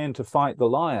that you can to fight the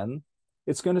lion,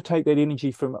 it's going to take that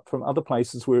energy from other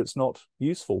places where it's not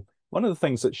useful. One of the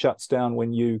things that shuts down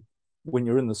when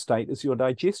you're in the state is your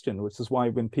digestion, which is why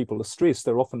when people are stressed,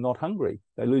 they're often not hungry.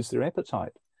 They lose their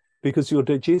appetite because your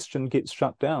digestion gets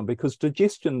shut down. Because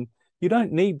digestion, you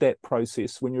don't need that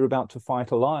process when you're about to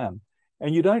fight a lion.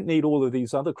 And you don't need all of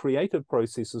these other creative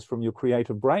processes from your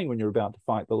creative brain when you're about to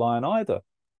fight the lion either.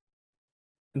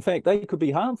 In fact, they could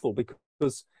be harmful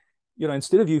because,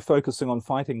 instead of you focusing on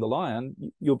fighting the lion,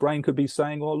 your brain could be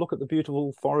saying, well, look at the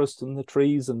beautiful forest and the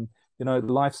trees and,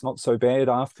 life's not so bad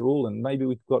after all, and maybe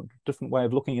we've got a different way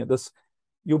of looking at this.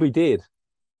 You'll be dead.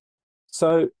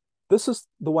 So this is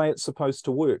the way it's supposed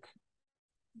to work.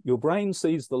 Your brain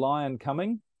sees the lion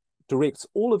coming, directs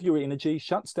all of your energy,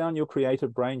 shuts down your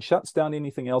creative brain, shuts down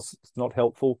anything else that's not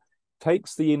helpful,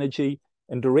 takes the energy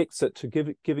and directs it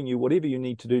to giving you whatever you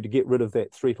need to do to get rid of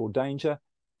that threat or danger.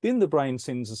 Then the brain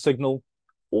sends a signal,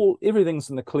 everything's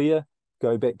in the clear,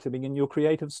 go back to being in your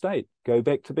creative state, go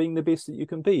back to being the best that you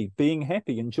can be, being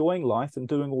happy, enjoying life and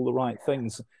doing all the right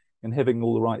things and having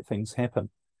all the right things happen.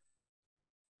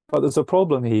 But there's a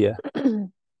problem here.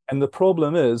 And the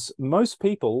problem is most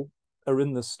people are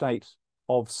in the state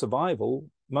of survival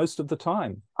most of the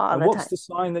time. And what's the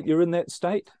sign that you're in that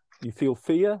state? You feel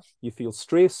fear, you feel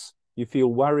stress, you feel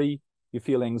worry, you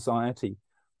feel anxiety.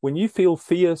 When you feel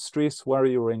fear, stress,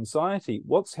 worry, or anxiety,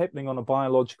 what's happening on a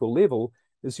biological level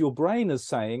is your brain is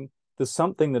saying there's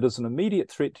something that is an immediate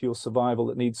threat to your survival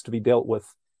that needs to be dealt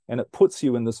with. And it puts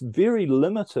you in this very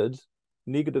limited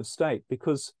negative state.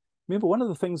 Because remember, one of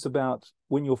the things about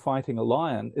when you're fighting a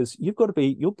lion is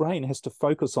your brain has to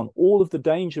focus on all of the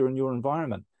danger in your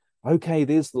environment. Okay,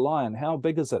 there's the lion. How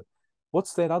big is it?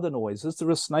 What's that other noise? Is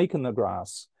there a snake in the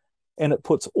grass? And it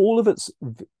puts all of its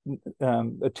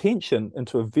attention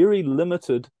into a very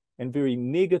limited and very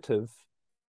negative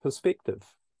perspective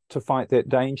to fight that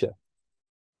danger.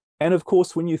 And of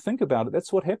course, when you think about it,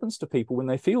 that's what happens to people when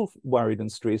they feel worried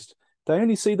and stressed. They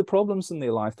only see the problems in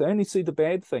their life. They only see the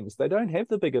bad things. They don't have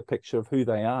the bigger picture of who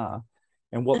they are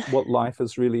and what life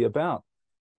is really about.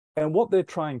 And what they're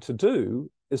trying to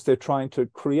do is they're trying to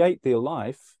create their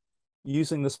life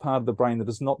using this part of the brain that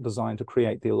is not designed to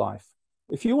create their life.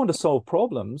 If you want to solve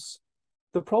problems,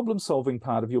 the problem-solving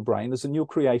part of your brain is your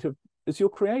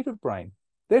creative brain.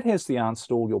 That has the answer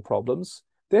to all your problems.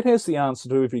 That has the answer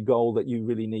to every goal that you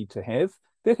really need to have.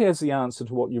 That has the answer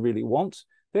to what you really want.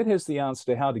 That has the answer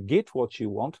to how to get what you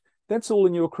want. That's all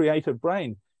in your creative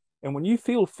brain. And when you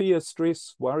feel fear,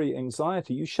 stress, worry,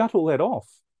 anxiety, you shut all that off.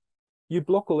 You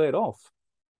block all that off.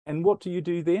 And what do you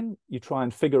do then? You try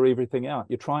and figure everything out.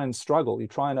 You try and struggle. You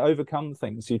try and overcome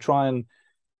things. You try and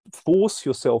force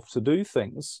yourself to do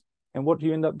things. And what do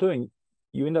you end up doing?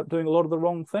 You end up doing a lot of the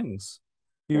wrong things.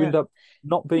 You end up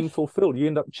not being fulfilled. You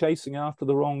end up chasing after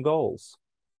the wrong goals.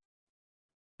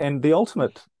 And the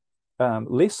ultimate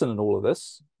lesson in all of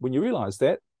this, when you realize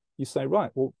that, you say, right,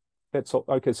 well, that's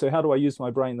okay. So how do I use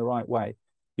my brain the right way?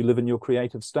 You live in your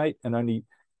creative state and only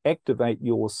activate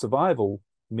your survival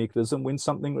mechanism when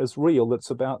something is real that's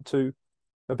about to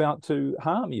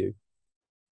harm you.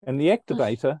 And the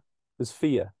activator is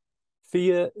fear.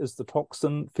 Fear is the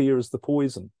toxin. Fear is the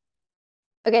poison.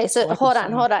 Okay, so hold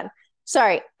on.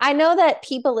 Sorry, I know that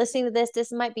people listening to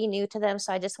this might be new to them,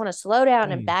 so I just want to slow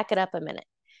down and back it up a minute.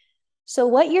 So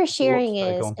what you're sharing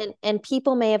is, and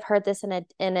people may have heard this in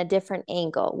a different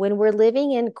angle, when we're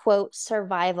living in, quote,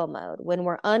 survival mode, when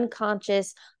we're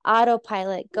unconscious,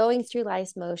 autopilot, going through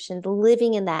life's motions,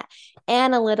 living in that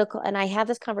analytical, and I have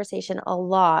this conversation a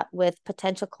lot with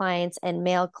potential clients and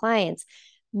male clients.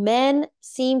 Men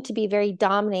seem to be very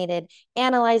dominated,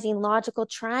 analyzing, logical,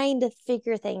 trying to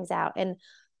figure things out. And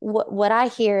what I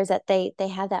hear is that they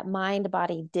have that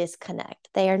mind-body disconnect.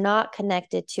 They are not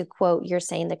connected to, quote, you're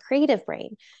saying the creative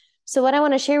brain. So what I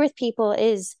want to share with people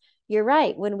is, you're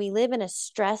right. When we live in a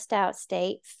stressed out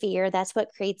state, fear, that's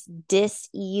what creates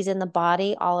dis-ease in the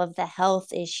body, all of the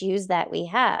health issues that we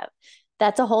have.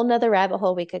 That's a whole nother rabbit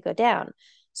hole we could go down.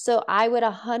 So I would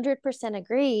 100%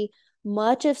 agree.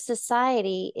 Much of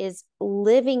society is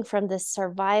living from this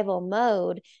survival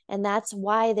mode. And that's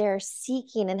why they're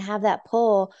seeking and have that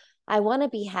pull. I want to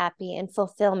be happy and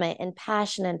fulfillment and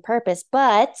passion and purpose.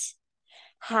 But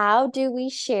how do we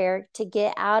share to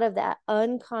get out of that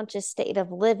unconscious state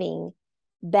of living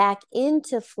back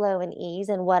into flow and ease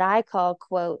and what I call,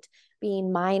 quote,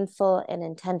 being mindful and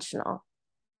intentional?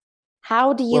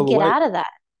 How do you get out of that?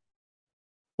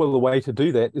 Well, the way to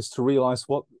do that is to realize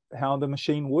how the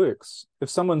machine works. If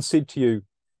someone said to you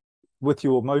with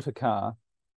your motor car,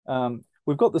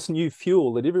 we've got this new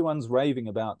fuel that everyone's raving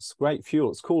about. It's great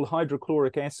fuel. It's called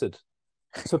hydrochloric acid.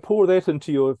 So pour that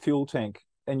into your fuel tank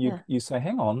and you say,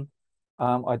 hang on,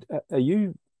 what do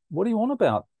you want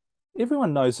about?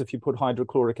 Everyone knows if you put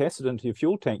hydrochloric acid into your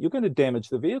fuel tank, you're going to damage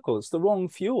the vehicle. It's the wrong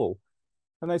fuel.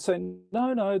 And they say,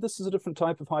 no, this is a different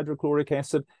type of hydrochloric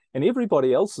acid. And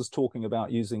everybody else is talking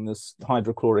about using this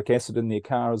hydrochloric acid in their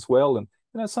car as well. And,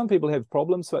 some people have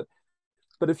problems,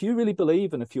 but if you really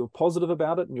believe and if you're positive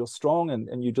about it and you're strong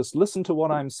and you just listen to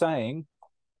what I'm saying,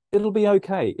 it'll be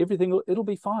okay. It'll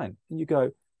be fine. And you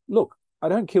go, look, I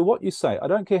don't care what you say. I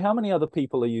don't care how many other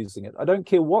people are using it. I don't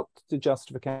care what the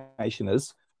justification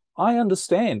is. I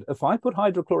understand if I put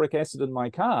hydrochloric acid in my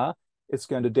car, it's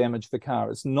going to damage the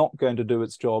car. It's not going to do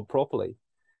its job properly.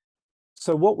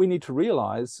 So what we need to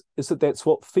realize is that that's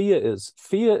what fear is.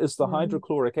 Fear is the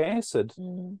hydrochloric acid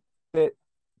that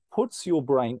puts your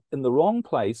brain in the wrong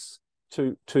place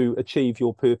to achieve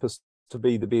your purpose, to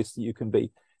be the best that you can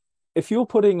be. If you're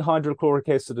putting hydrochloric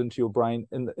acid into your brain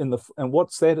and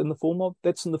what's that in the form of?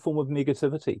 That's in the form of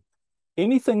negativity.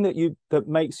 Anything that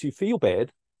makes you feel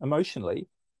bad emotionally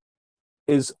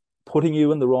is putting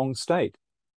you in the wrong state.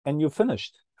 And you're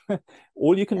finished.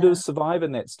 All you can do is survive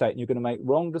in that state. And you're going to make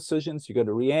wrong decisions. You're going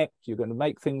to react. You're going to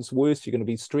make things worse. You're going to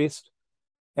be stressed.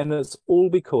 And it's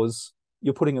all because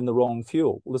you're putting in the wrong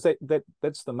fuel. Well,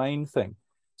 that's the main thing.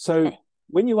 So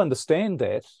when you understand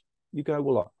that, you go,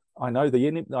 well, I know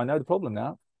the problem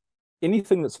now.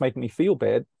 Anything that's making me feel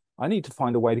bad, I need to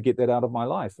find a way to get that out of my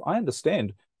life. I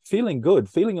understand feeling good,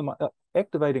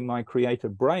 activating my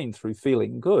creative brain through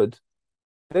feeling good.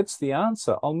 That's the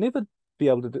answer. I'll never be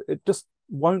able to do it. Just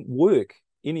won't work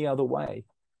any other way.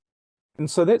 And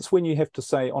so that's when you have to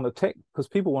say on a tech, because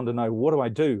people want to know, what do I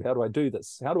do? How do I do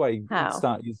this? How do I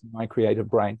start using my creative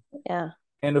brain? Yeah.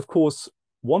 And of course,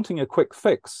 wanting a quick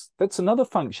fix, that's another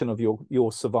function of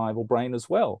your survival brain as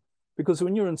well. Because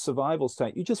when you're in survival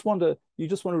state, you just want to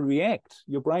react.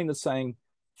 Your brain is saying,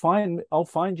 fine, I'll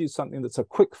find you something that's a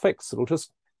quick fix. It'll just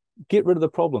get rid of the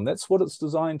problem. That's what it's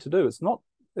designed to do.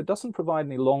 It doesn't provide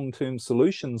any long-term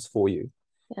solutions for you.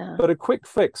 Yeah. But a quick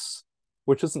fix,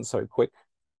 which isn't so quick,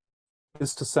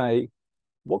 is to say,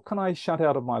 what can I shut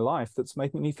out of my life that's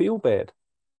making me feel bad?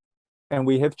 and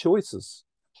we have choices.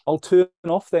 I'll turn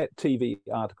off that TV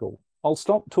article. I'll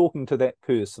stop talking to that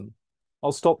person.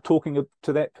 I'll stop talking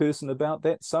to that person about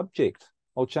that subject.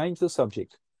 I'll change the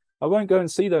subject. I won't go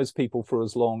and see those people for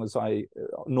as long as I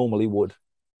normally would.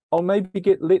 I'll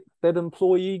maybe let that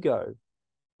employee go.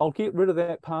 I'll get rid of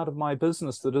that part of my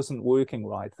business that isn't working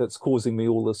right, that's causing me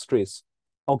all the stress.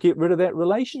 I'll get rid of that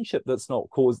relationship that's not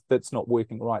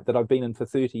working right, that I've been in for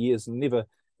 30 years and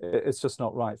it's just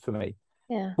not right for me.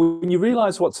 Yeah. When you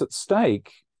realize what's at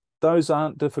stake, those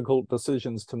aren't difficult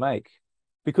decisions to make,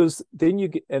 because then you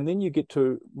get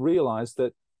to realize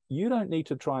that you don't need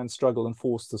to try and struggle and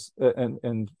force this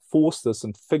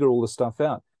and figure all this stuff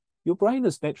out. Your brain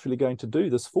is naturally going to do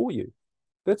this for you.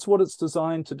 That's what it's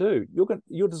designed to do.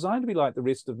 You're designed to be like the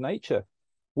rest of nature,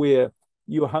 where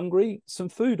you're hungry, some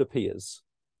food appears.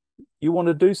 You want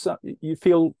to do something,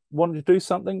 want to do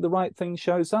something, the right thing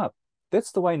shows up.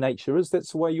 That's the way nature is.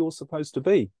 That's the way you're supposed to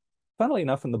be. Funnily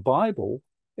enough, in the Bible,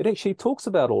 it actually talks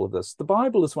about all of this. The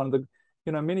Bible is one of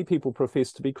the, many people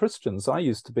profess to be Christians. I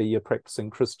used to be a practicing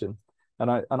Christian,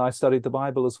 and I studied the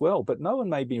Bible as well. But no one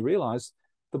made me realize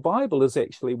the Bible is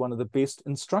actually one of the best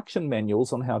instruction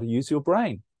manuals on how to use your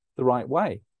brain the right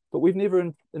way. But we've never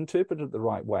interpreted it the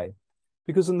right way.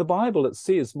 Because in the Bible, it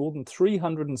says more than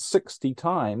 360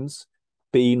 times,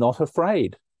 be not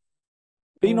afraid.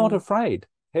 Be not afraid.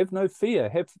 Have no fear.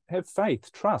 Have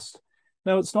faith, trust.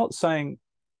 Now, it's not saying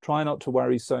try not to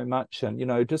worry so much and,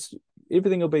 just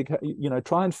everything will be,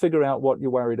 try and figure out what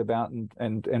you're worried about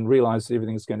and realize that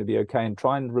everything's going to be okay, and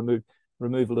try and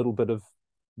remove a little bit of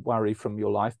worry from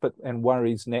your life. And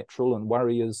worry is natural, and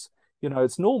worry is,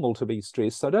 it's normal to be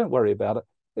stressed, so don't worry about it.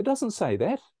 It doesn't say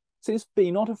that. It says be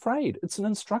not afraid. It's an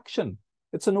instruction.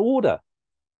 It's an order.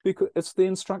 Because it's the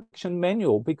instruction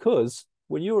manual, because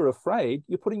when you're afraid,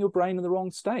 you're putting your brain in the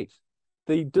wrong state,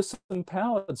 the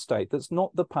disempowered state. That's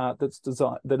not the part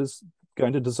that is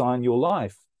going to design your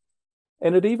life.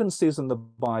 And it even says in the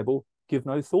Bible, give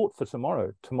no thought for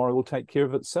tomorrow. Tomorrow will take care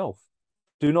of itself.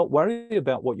 Do not worry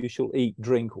about what you shall eat,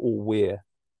 drink, or wear.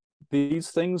 These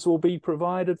things will be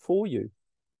provided for you.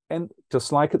 And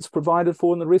just like it's provided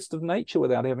for in the rest of nature,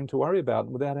 without having to worry about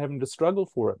it, without having to struggle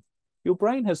for it. Your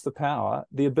brain has the power,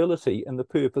 the ability, and the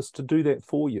purpose to do that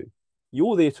for you.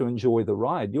 You're there to enjoy the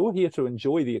ride. You're here to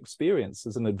enjoy the experience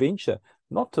as an adventure,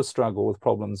 not to struggle with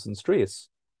problems and stress.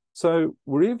 So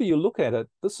wherever you look at it,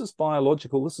 this is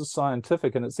biological, this is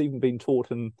scientific, and it's even been taught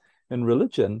in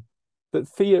religion that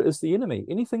fear is the enemy.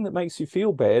 Anything that makes you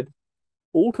feel bad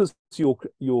alters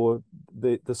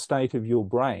the state of your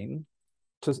brain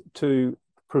to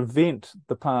prevent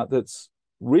the part that's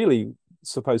really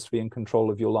supposed to be in control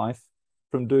of your life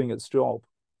from doing its job.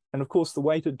 And of course, the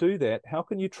way to do that, how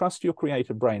can you trust your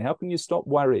creative brain? How can you stop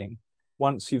worrying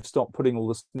once you've stopped putting all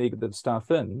this negative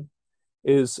stuff in?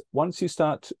 Is once you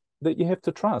start that you have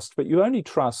to trust, but you only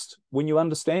trust when you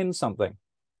understand something.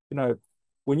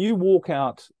 When you walk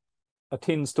out a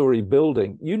 10-story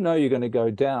building, you're going to go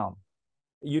down.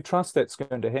 You trust that's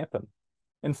going to happen.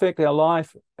 In fact, our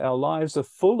lives are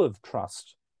full of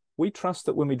trust. We trust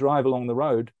that when we drive along the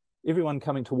road, everyone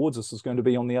coming towards us is going to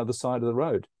be on the other side of the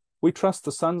road. We trust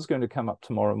the sun's going to come up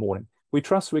tomorrow morning. We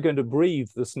trust we're going to breathe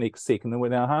this next second and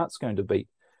when our heart's going to beat.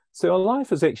 So our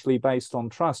life is actually based on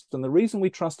trust. And the reason we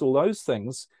trust all those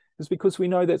things is because we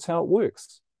know that's how it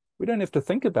works. We don't have to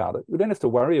think about it. We don't have to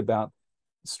worry about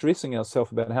stressing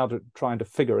ourselves about trying to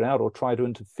figure it out or try to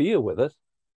interfere with it.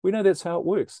 We know that's how it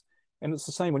works. And it's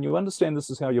the same when you understand this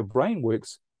is how your brain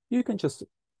works, you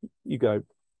go,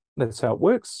 that's how it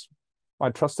works. I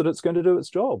trust that it's going to do its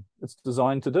job. It's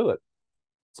designed to do it.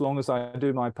 As long as I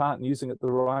do my part in using it the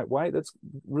right way,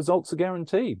 results are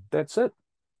guaranteed. That's it.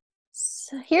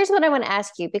 So here's what I want to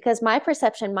ask you, because my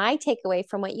perception, my takeaway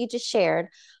from what you just shared,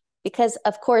 because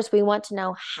of course we want to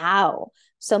know how.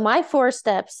 So my 4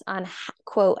 steps on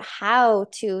quote, how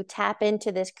to tap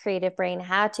into this creative brain,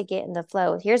 how to get in the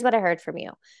flow. Here's what I heard from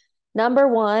you. Number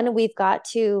 1, we've got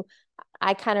to,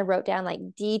 I kind of wrote down like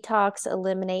detox,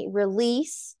 eliminate,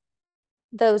 release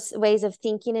those ways of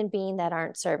thinking and being that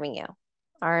aren't serving you,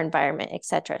 our environment,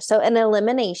 etc. So an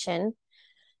elimination.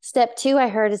 Step 2, I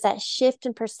heard, is that shift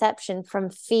in perception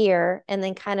from fear and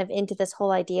then kind of into this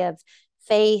whole idea of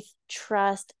faith,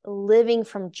 trust, living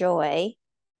from joy.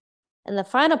 And the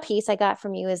final piece I got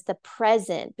from you is the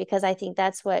present, because I think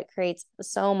that's what creates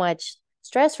so much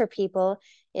stress for people,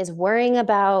 is worrying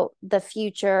about the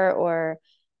future or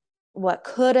what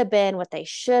could have been, what they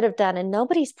should have done, and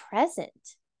nobody's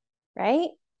present, right?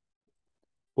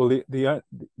 Well,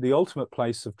 the ultimate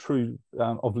place of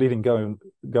of letting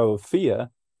go of fear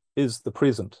is the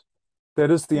present.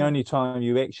 That is the only time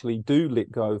you actually do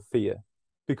let go of fear,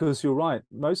 Because you're right.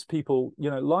 Most people,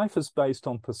 life is based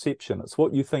on perception. It's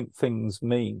what you think things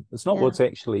mean. It's not what's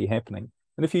actually happening.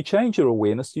 And if you change your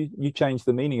awareness, you change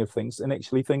the meaning of things and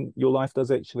actually think your life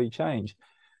does actually change.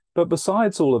 But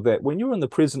besides all of that, when you're in the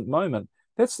present moment,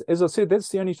 that's, as I said, that's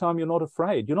the only time you're not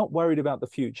afraid. You're not worried about the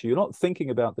future. You're not thinking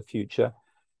about the future.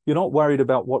 You're not worried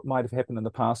about what might have happened in the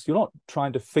past. You're not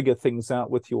trying to figure things out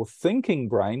with your thinking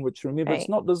brain, which, remember, it's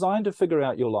not designed to figure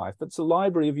out your life. It's a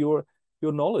library of your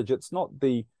knowledge. It's not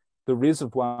the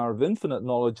reservoir of infinite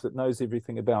knowledge that knows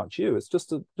everything about you. It's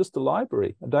just a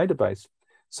library, a database.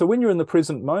 So when you're in the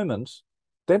present moment,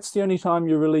 that's the only time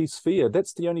you release fear.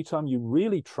 That's the only time you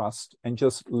really trust and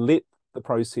just let the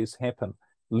process happen.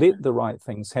 Let the right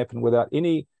things happen without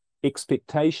any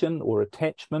expectation or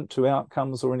attachment to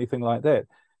outcomes or anything like that.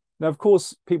 Now, of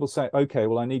course, people say, okay,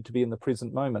 well, I need to be in the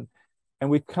present moment.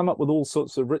 And we've come up with all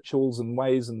sorts of rituals and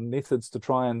ways and methods to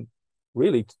try and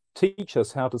really teach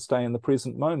us how to stay in the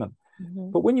present moment.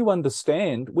 Mm-hmm. But when you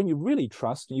understand, when you really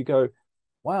trust, you go,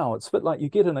 wow, it's a bit like you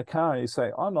get in a car and you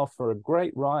say, I'm off for a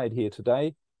great ride here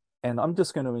today, and I'm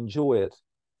just going to enjoy it.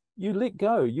 You let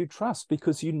go, you trust,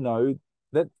 because you know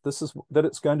that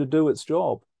it's going to do its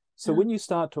job. So when you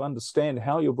start to understand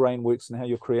how your brain works and how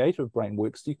your creative brain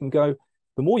works, you can go,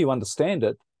 the more you understand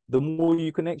it, the more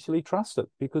you can actually trust it,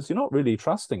 because you're not really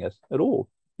trusting it at all.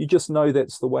 You just know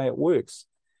that's the way it works.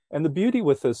 And the beauty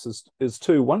with this is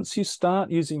too, once you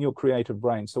start using your creative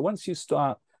brain, so once you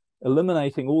start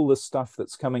eliminating all this stuff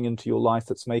that's coming into your life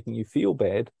that's making you feel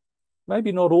bad,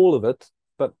 maybe not all of it,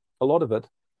 but a lot of it,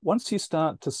 once you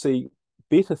start to see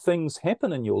better things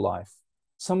happen in your life,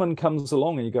 someone comes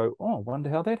along and you go, oh, I wonder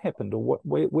how that happened, or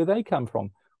where they come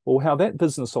from, or how that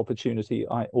business opportunity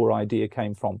or idea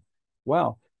came from.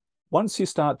 Wow. Once you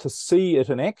start to see it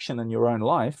in action in your own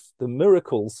life, the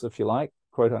miracles, if you like,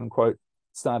 quote unquote,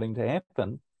 starting to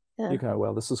happen, you go,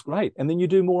 well, this is great. And then you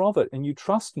do more of it and you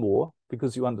trust more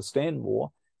because you understand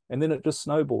more. And then it just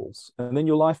snowballs. And then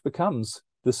your life becomes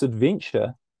this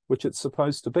adventure, which it's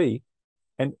supposed to be.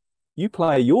 And you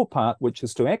play your part, which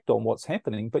is to act on what's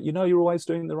happening, but you know you're always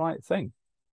doing the right thing.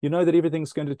 You know that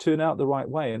everything's going to turn out the right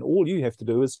way. And all you have to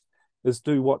do is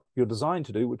do what you're designed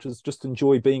to do, which is just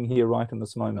enjoy being here right in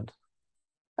this moment.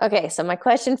 Okay, so my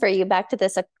question for you, back to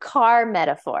this, a car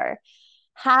metaphor.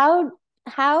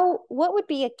 What would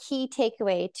be a key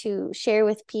takeaway to share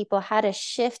with people how to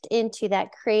shift into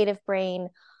that creative brain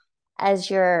as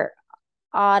your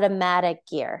automatic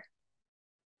gear?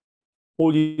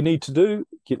 All you need to do,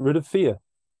 get rid of fear.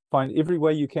 Find every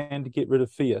way you can to get rid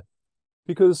of fear.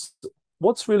 Because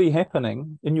what's really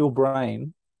happening in your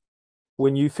brain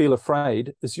when you feel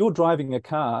afraid is you're driving a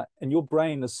car and your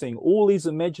brain is seeing all these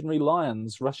imaginary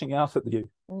lions rushing out at you.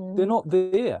 They're not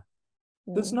there.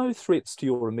 There's no threats to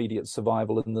your immediate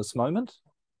survival in this moment.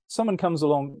 Someone comes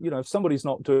along,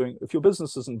 if your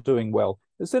business isn't doing well,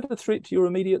 is that a threat to your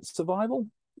immediate survival?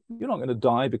 You're not going to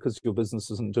die because your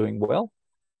business isn't doing well.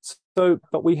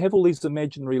 But we have all these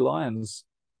imaginary lions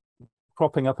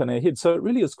cropping up in our head. So it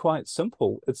really is quite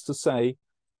simple. It's to say,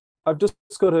 I've just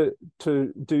got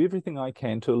to do everything I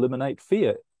can to eliminate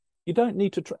fear. You don't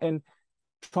need to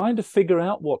trying to figure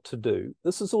out what to do.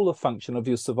 This is all a function of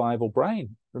your survival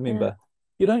brain. Remember,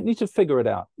 you don't need to figure it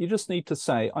out. You just need to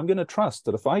say, I'm going to trust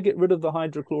that if I get rid of the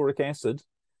hydrochloric acid,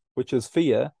 which is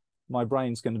fear, my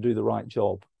brain's going to do the right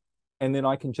job. And then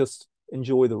I can just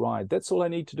enjoy the ride. That's all I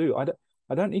need to do.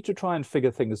 I don't need to try and figure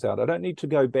things out. I don't need to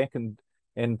go back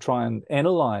and try and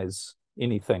analyze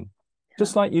anything.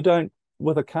 Just like you don't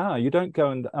with a car, you don't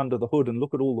go under the hood and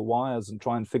look at all the wires and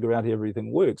try and figure out how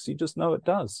everything works. You just know it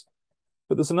does.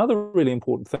 But there's another really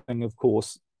important thing, of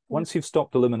course. Once you've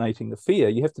stopped eliminating the fear,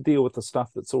 you have to deal with the stuff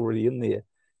that's already in there.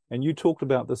 And you talked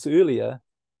about this earlier,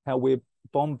 how we're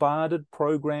bombarded,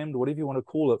 programmed, whatever you want to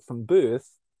call it, from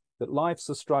birth, that life's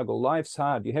a struggle, life's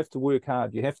hard, you have to work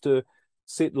hard, you have to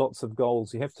set lots of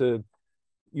goals,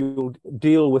 you'll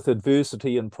deal with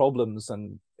adversity and problems,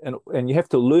 and you have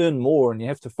to learn more, and you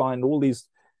have to find all these.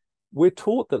 We're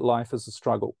taught that life is a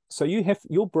struggle. So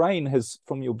your brain has,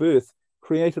 from your birth,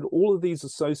 created all of these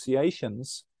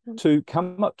associations to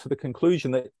come up to the conclusion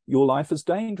that your life is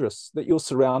dangerous, that you're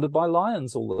surrounded by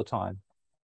lions all the time.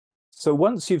 So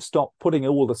once you've stopped putting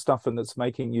all the stuff in that's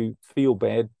making you feel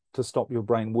bad to stop your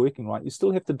brain working right, you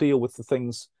still have to deal with the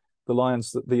things,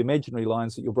 the imaginary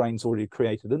lions that your brain's already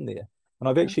created in there. And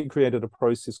I've actually created a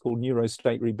process called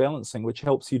neurostate rebalancing, which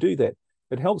helps you do that.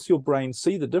 It helps your brain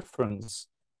see the difference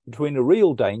between a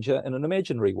real danger and an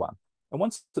imaginary one. And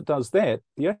once it does that,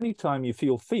 the only time you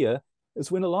feel fear is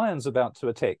when a lion's about to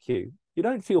attack you. You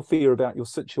don't feel fear about your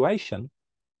situation.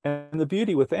 And the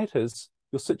beauty with that is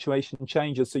your situation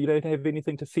changes, so you don't have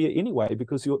anything to fear anyway,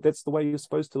 because that's the way you're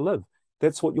supposed to live.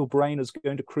 That's what your brain is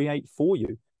going to create for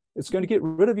you. It's going to get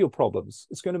rid of your problems.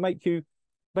 It's going to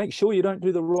make sure you don't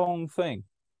do the wrong thing.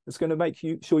 It's going to make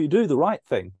sure you do the right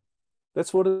thing.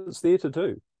 That's what it's there to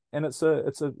do. And it's a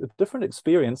different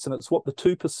experience, and it's what the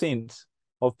 2%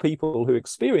 of people who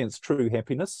experience true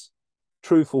happiness,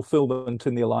 true fulfillment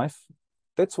in their life,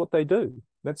 that's what they do.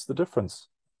 That's the difference.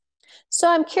 So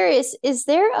I'm curious, is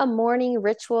there a morning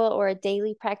ritual or a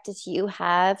daily practice you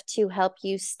have to help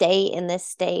you stay in this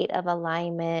state of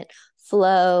alignment,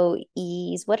 flow,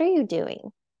 ease? What are you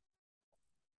doing?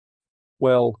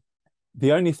 Well,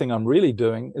 the only thing I'm really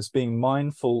doing is being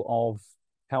mindful of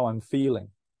how I'm feeling.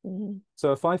 Mm-hmm.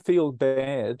 So if I feel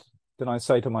bad, then I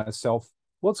say to myself,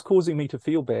 what's causing me to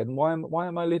feel bad, and why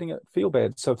am I letting it feel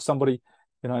bad? So if somebody,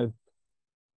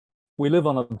 we live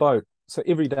on a boat, so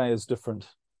every day is different,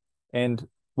 and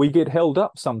we get held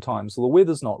up sometimes, or the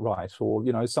weather's not right, or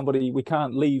we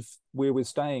can't leave where we're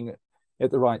staying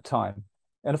at the right time.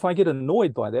 And if I get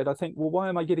annoyed by that, I think, well, why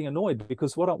am I getting annoyed?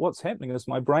 Because what's happening is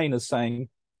my brain is saying,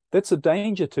 that's a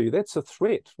danger to you, that's a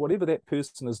threat. Whatever that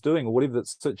person is doing, or whatever that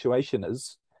situation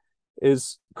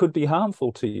could be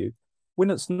harmful to you, when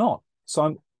it's not.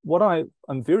 So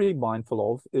I'm very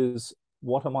mindful of is,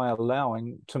 what am I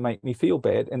allowing to make me feel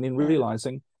bad? And then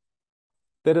realizing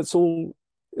that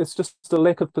it's just a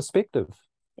lack of perspective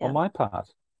on my part.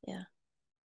 Yeah.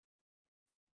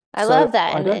 I love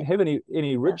that. I don't have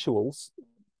any rituals.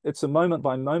 It's a moment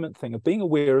by moment thing of being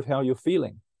aware of how you're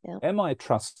feeling. Yeah. Am I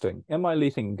trusting? Am I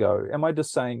letting go? Am I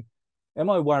just saying, am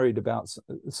I worried about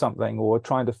something, or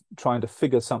trying to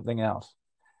figure something out?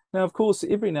 Now, of course,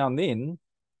 every now and then,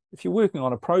 if you're working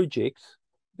on a project,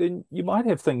 then you might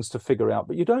have things to figure out,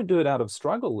 but you don't do it out of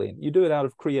struggle then. You do it out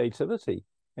of creativity,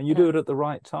 and you do it at the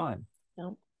right time.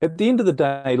 Yeah. At the end of the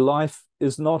day, life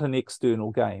is not an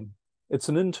external game. It's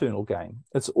an internal game.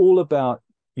 It's all about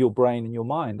your brain and your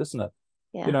mind, isn't it?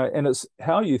 Yeah. And it's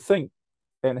how you think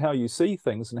and how you see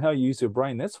things and how you use your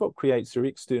brain. That's what creates your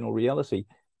external reality.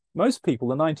 Most people,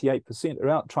 the 98%, are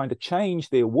out trying to change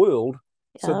their world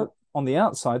so that on the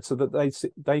outside, so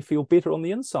that they feel better on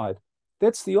the inside.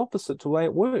 That's the opposite to the way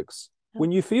it works.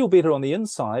 When you feel better on the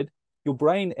inside, your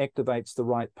brain activates the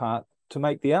right part to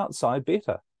make the outside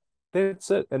better.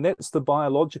 That's it. And that's the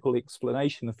biological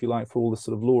explanation, if you like, for all the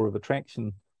sort of law of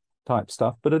attraction type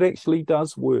stuff. But it actually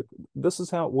does work. This is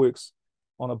how it works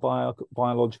on a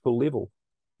biological level.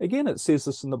 Again, it says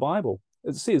this in the Bible.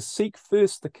 It says, seek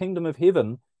first the kingdom of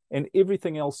heaven, and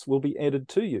everything else will be added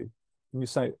to you. And you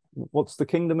say, what's the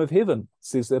kingdom of heaven? It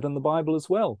says that in the Bible as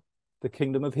well. The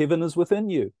kingdom of heaven is within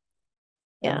you.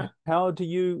 Yeah. And how do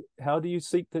you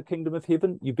seek the kingdom of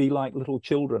heaven? You be like little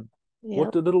children. Yep.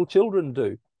 What do little children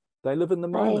do? They live in the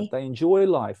moment. They enjoy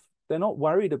life. They're not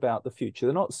worried about the future.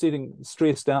 They're not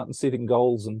stressed out and setting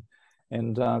goals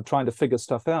and trying to figure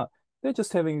stuff out. They're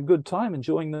just having a good time,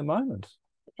 enjoying the moment.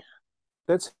 Yeah.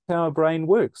 That's how a brain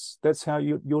works. That's how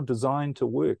you're designed to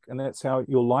work, and that's how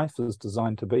your life is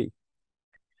designed to be.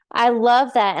 I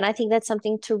love that. And I think that's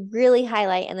something to really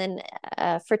highlight. And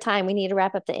then for time, we need to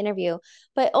wrap up the interview.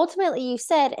 But ultimately, you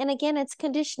said, and again, it's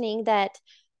conditioning, that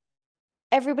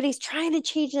everybody's trying to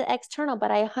change the external.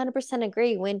 But I 100%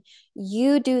 agree. When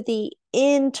you do the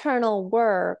internal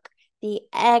work, the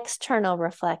external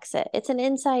reflects it. It's an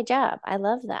inside job. I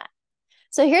love that.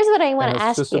 So here's what I want to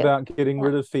ask you. It's just about getting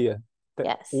rid of fear.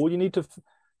 Yes.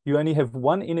 You only have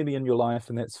one enemy in your life,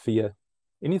 and that's fear.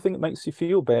 Anything that makes you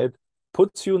feel bad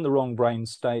puts you in the wrong brain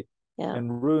state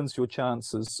and ruins your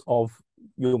chances of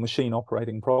your machine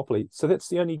operating properly. So that's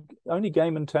the only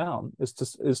game in town is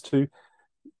to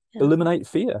eliminate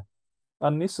fear,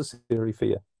 unnecessary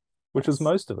fear, which is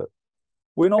most of it.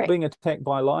 We're not being attacked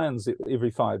by lions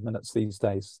every 5 minutes these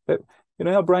days.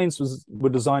 Our brains were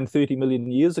designed 30 million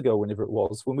years ago, whenever it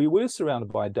was, when we were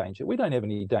surrounded by danger. We don't have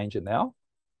any danger now,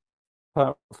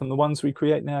 apart from the ones we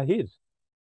create in our head.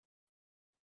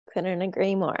 Couldn't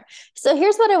agree more. So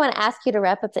here's what I want to ask you to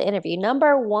wrap up the interview.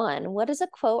 Number one, what is a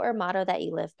quote or motto that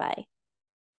you live by?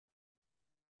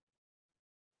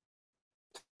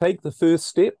 Take the first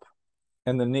step,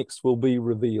 and the next will be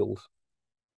revealed.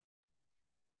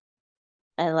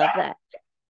 I love that.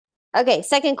 Okay,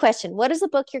 second question. What is a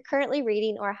book you're currently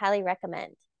reading or highly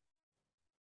recommend?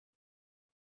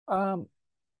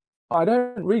 I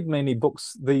don't read many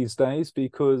books these days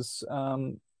because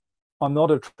I'm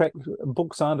not attracted.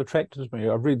 Books aren't attracted to me.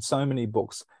 I've read so many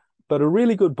books, but a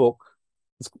really good book.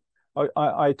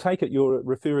 I take it you're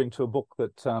referring to a book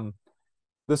that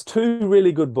there's two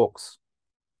really good books.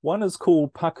 One is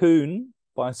called Puck Hoon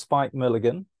by Spike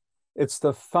Milligan, It's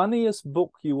the funniest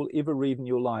book you will ever read in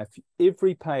your life.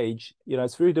 Every page,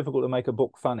 it's very difficult to make a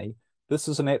book funny. This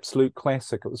is an absolute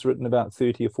classic. It was written about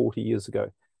 30 or 40 years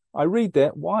ago. I read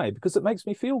that. Why? Because it makes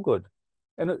me feel good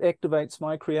and it activates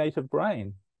my creative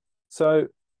brain. So,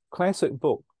 classic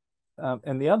book.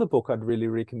 And the other book I'd really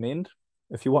recommend,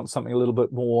 if you want something a little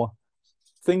bit more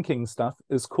thinking stuff,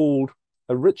 is called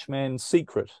A Rich Man's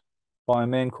Secret by a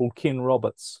man called Ken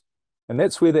Roberts. And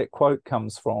that's where that quote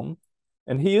comes from.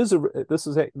 And this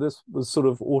was sort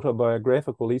of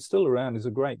autobiographical. He's still around. He's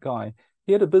a great guy.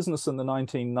 He had a business in the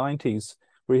 1990s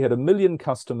where he had 1 million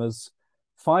customers,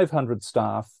 500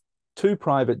 staff, 2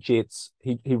 private jets.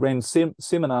 He ran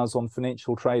seminars on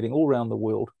financial trading all around the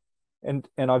world. And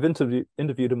I've interviewed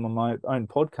him on my own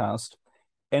podcast.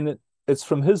 And it's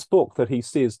from his book that he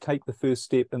says, take the first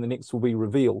step and the next will be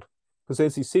revealed. Because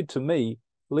as he said to me,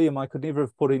 Liam, I could never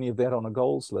have put any of that on a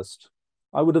goals list.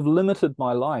 I would have limited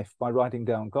my life by writing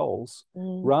down goals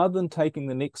rather than taking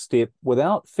the next step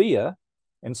without fear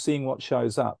and seeing what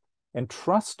shows up and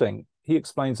trusting. He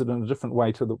explains it in a different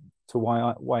way to the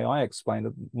way I explain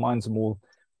it. Mine's a more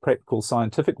practical,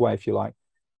 scientific way, if you like.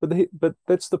 But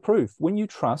that's the proof. When you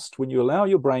trust, when you allow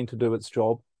your brain to do its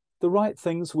job, the right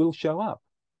things will show up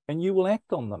and you will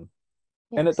act on them.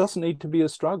 Yes. And it doesn't need to be a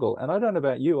struggle. And I don't know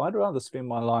about you. I'd rather spend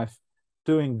my life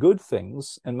doing good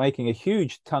things and making a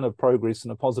huge ton of progress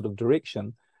in a positive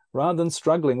direction rather than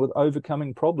struggling with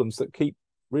overcoming problems that keep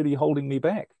really holding me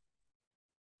back.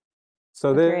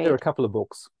 So there are a couple of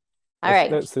books. All right.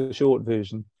 That's the short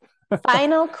version.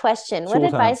 Final question.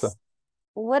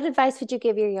 What advice would you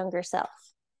give your younger self?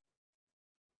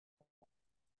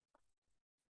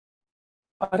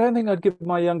 I don't think I'd give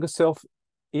my younger self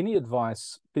any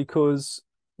advice because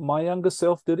my younger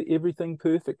self did everything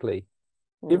perfectly.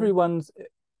 I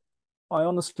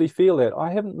honestly feel that.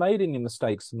 I haven't made any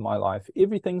mistakes in my life.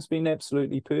 Everything's been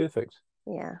absolutely perfect.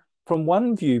 Yeah. From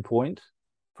one viewpoint,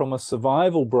 from a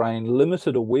survival brain,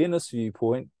 limited awareness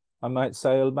viewpoint, I might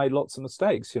say I made lots of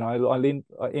mistakes. I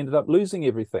ended up losing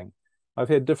everything. I've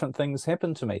had different things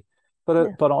happen to me.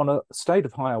 But on a state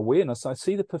of high awareness, I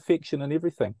see the perfection in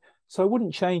everything. So I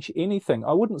wouldn't change anything.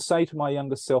 I wouldn't say to my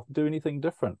younger self, do anything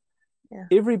different. Yeah.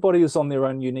 Everybody is on their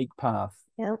own unique path.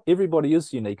 Yeah. Everybody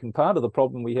is unique. And part of the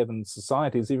problem we have in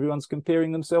society is everyone's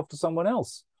comparing themselves to someone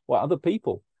else or other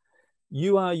people.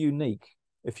 You are unique.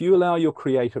 If you allow your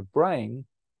creative brain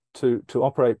to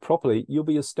operate properly, you'll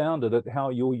be astounded at how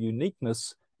your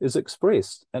uniqueness is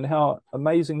expressed and how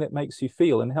amazing that makes you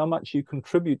feel and how much you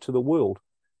contribute to the world,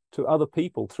 to other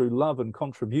people through love and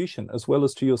contribution, as well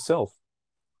as to yourself.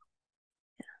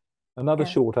 Another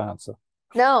short answer.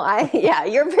 No,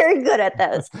 you're very good at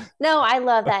those. No, I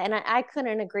love that. And I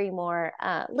couldn't agree more.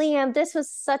 Liam, this was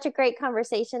such a great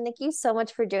conversation. Thank you so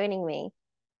much for joining me.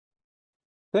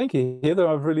 Thank you, Heather.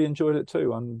 I've really enjoyed it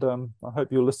too. And I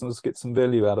hope your listeners get some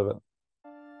value out of it.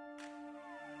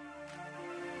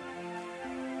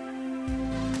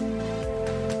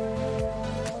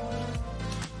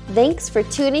 Thanks for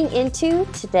tuning into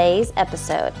today's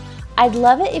episode. I'd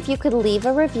love it if you could leave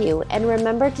a review and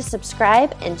remember to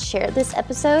subscribe and share this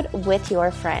episode with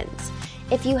your friends.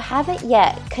 If you haven't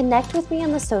yet, connect with me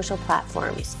on the social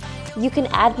platforms. You can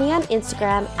add me on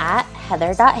Instagram at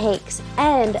heather.hakes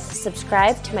and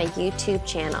subscribe to my YouTube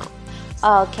channel.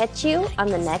 I'll catch you on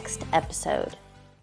the next episode.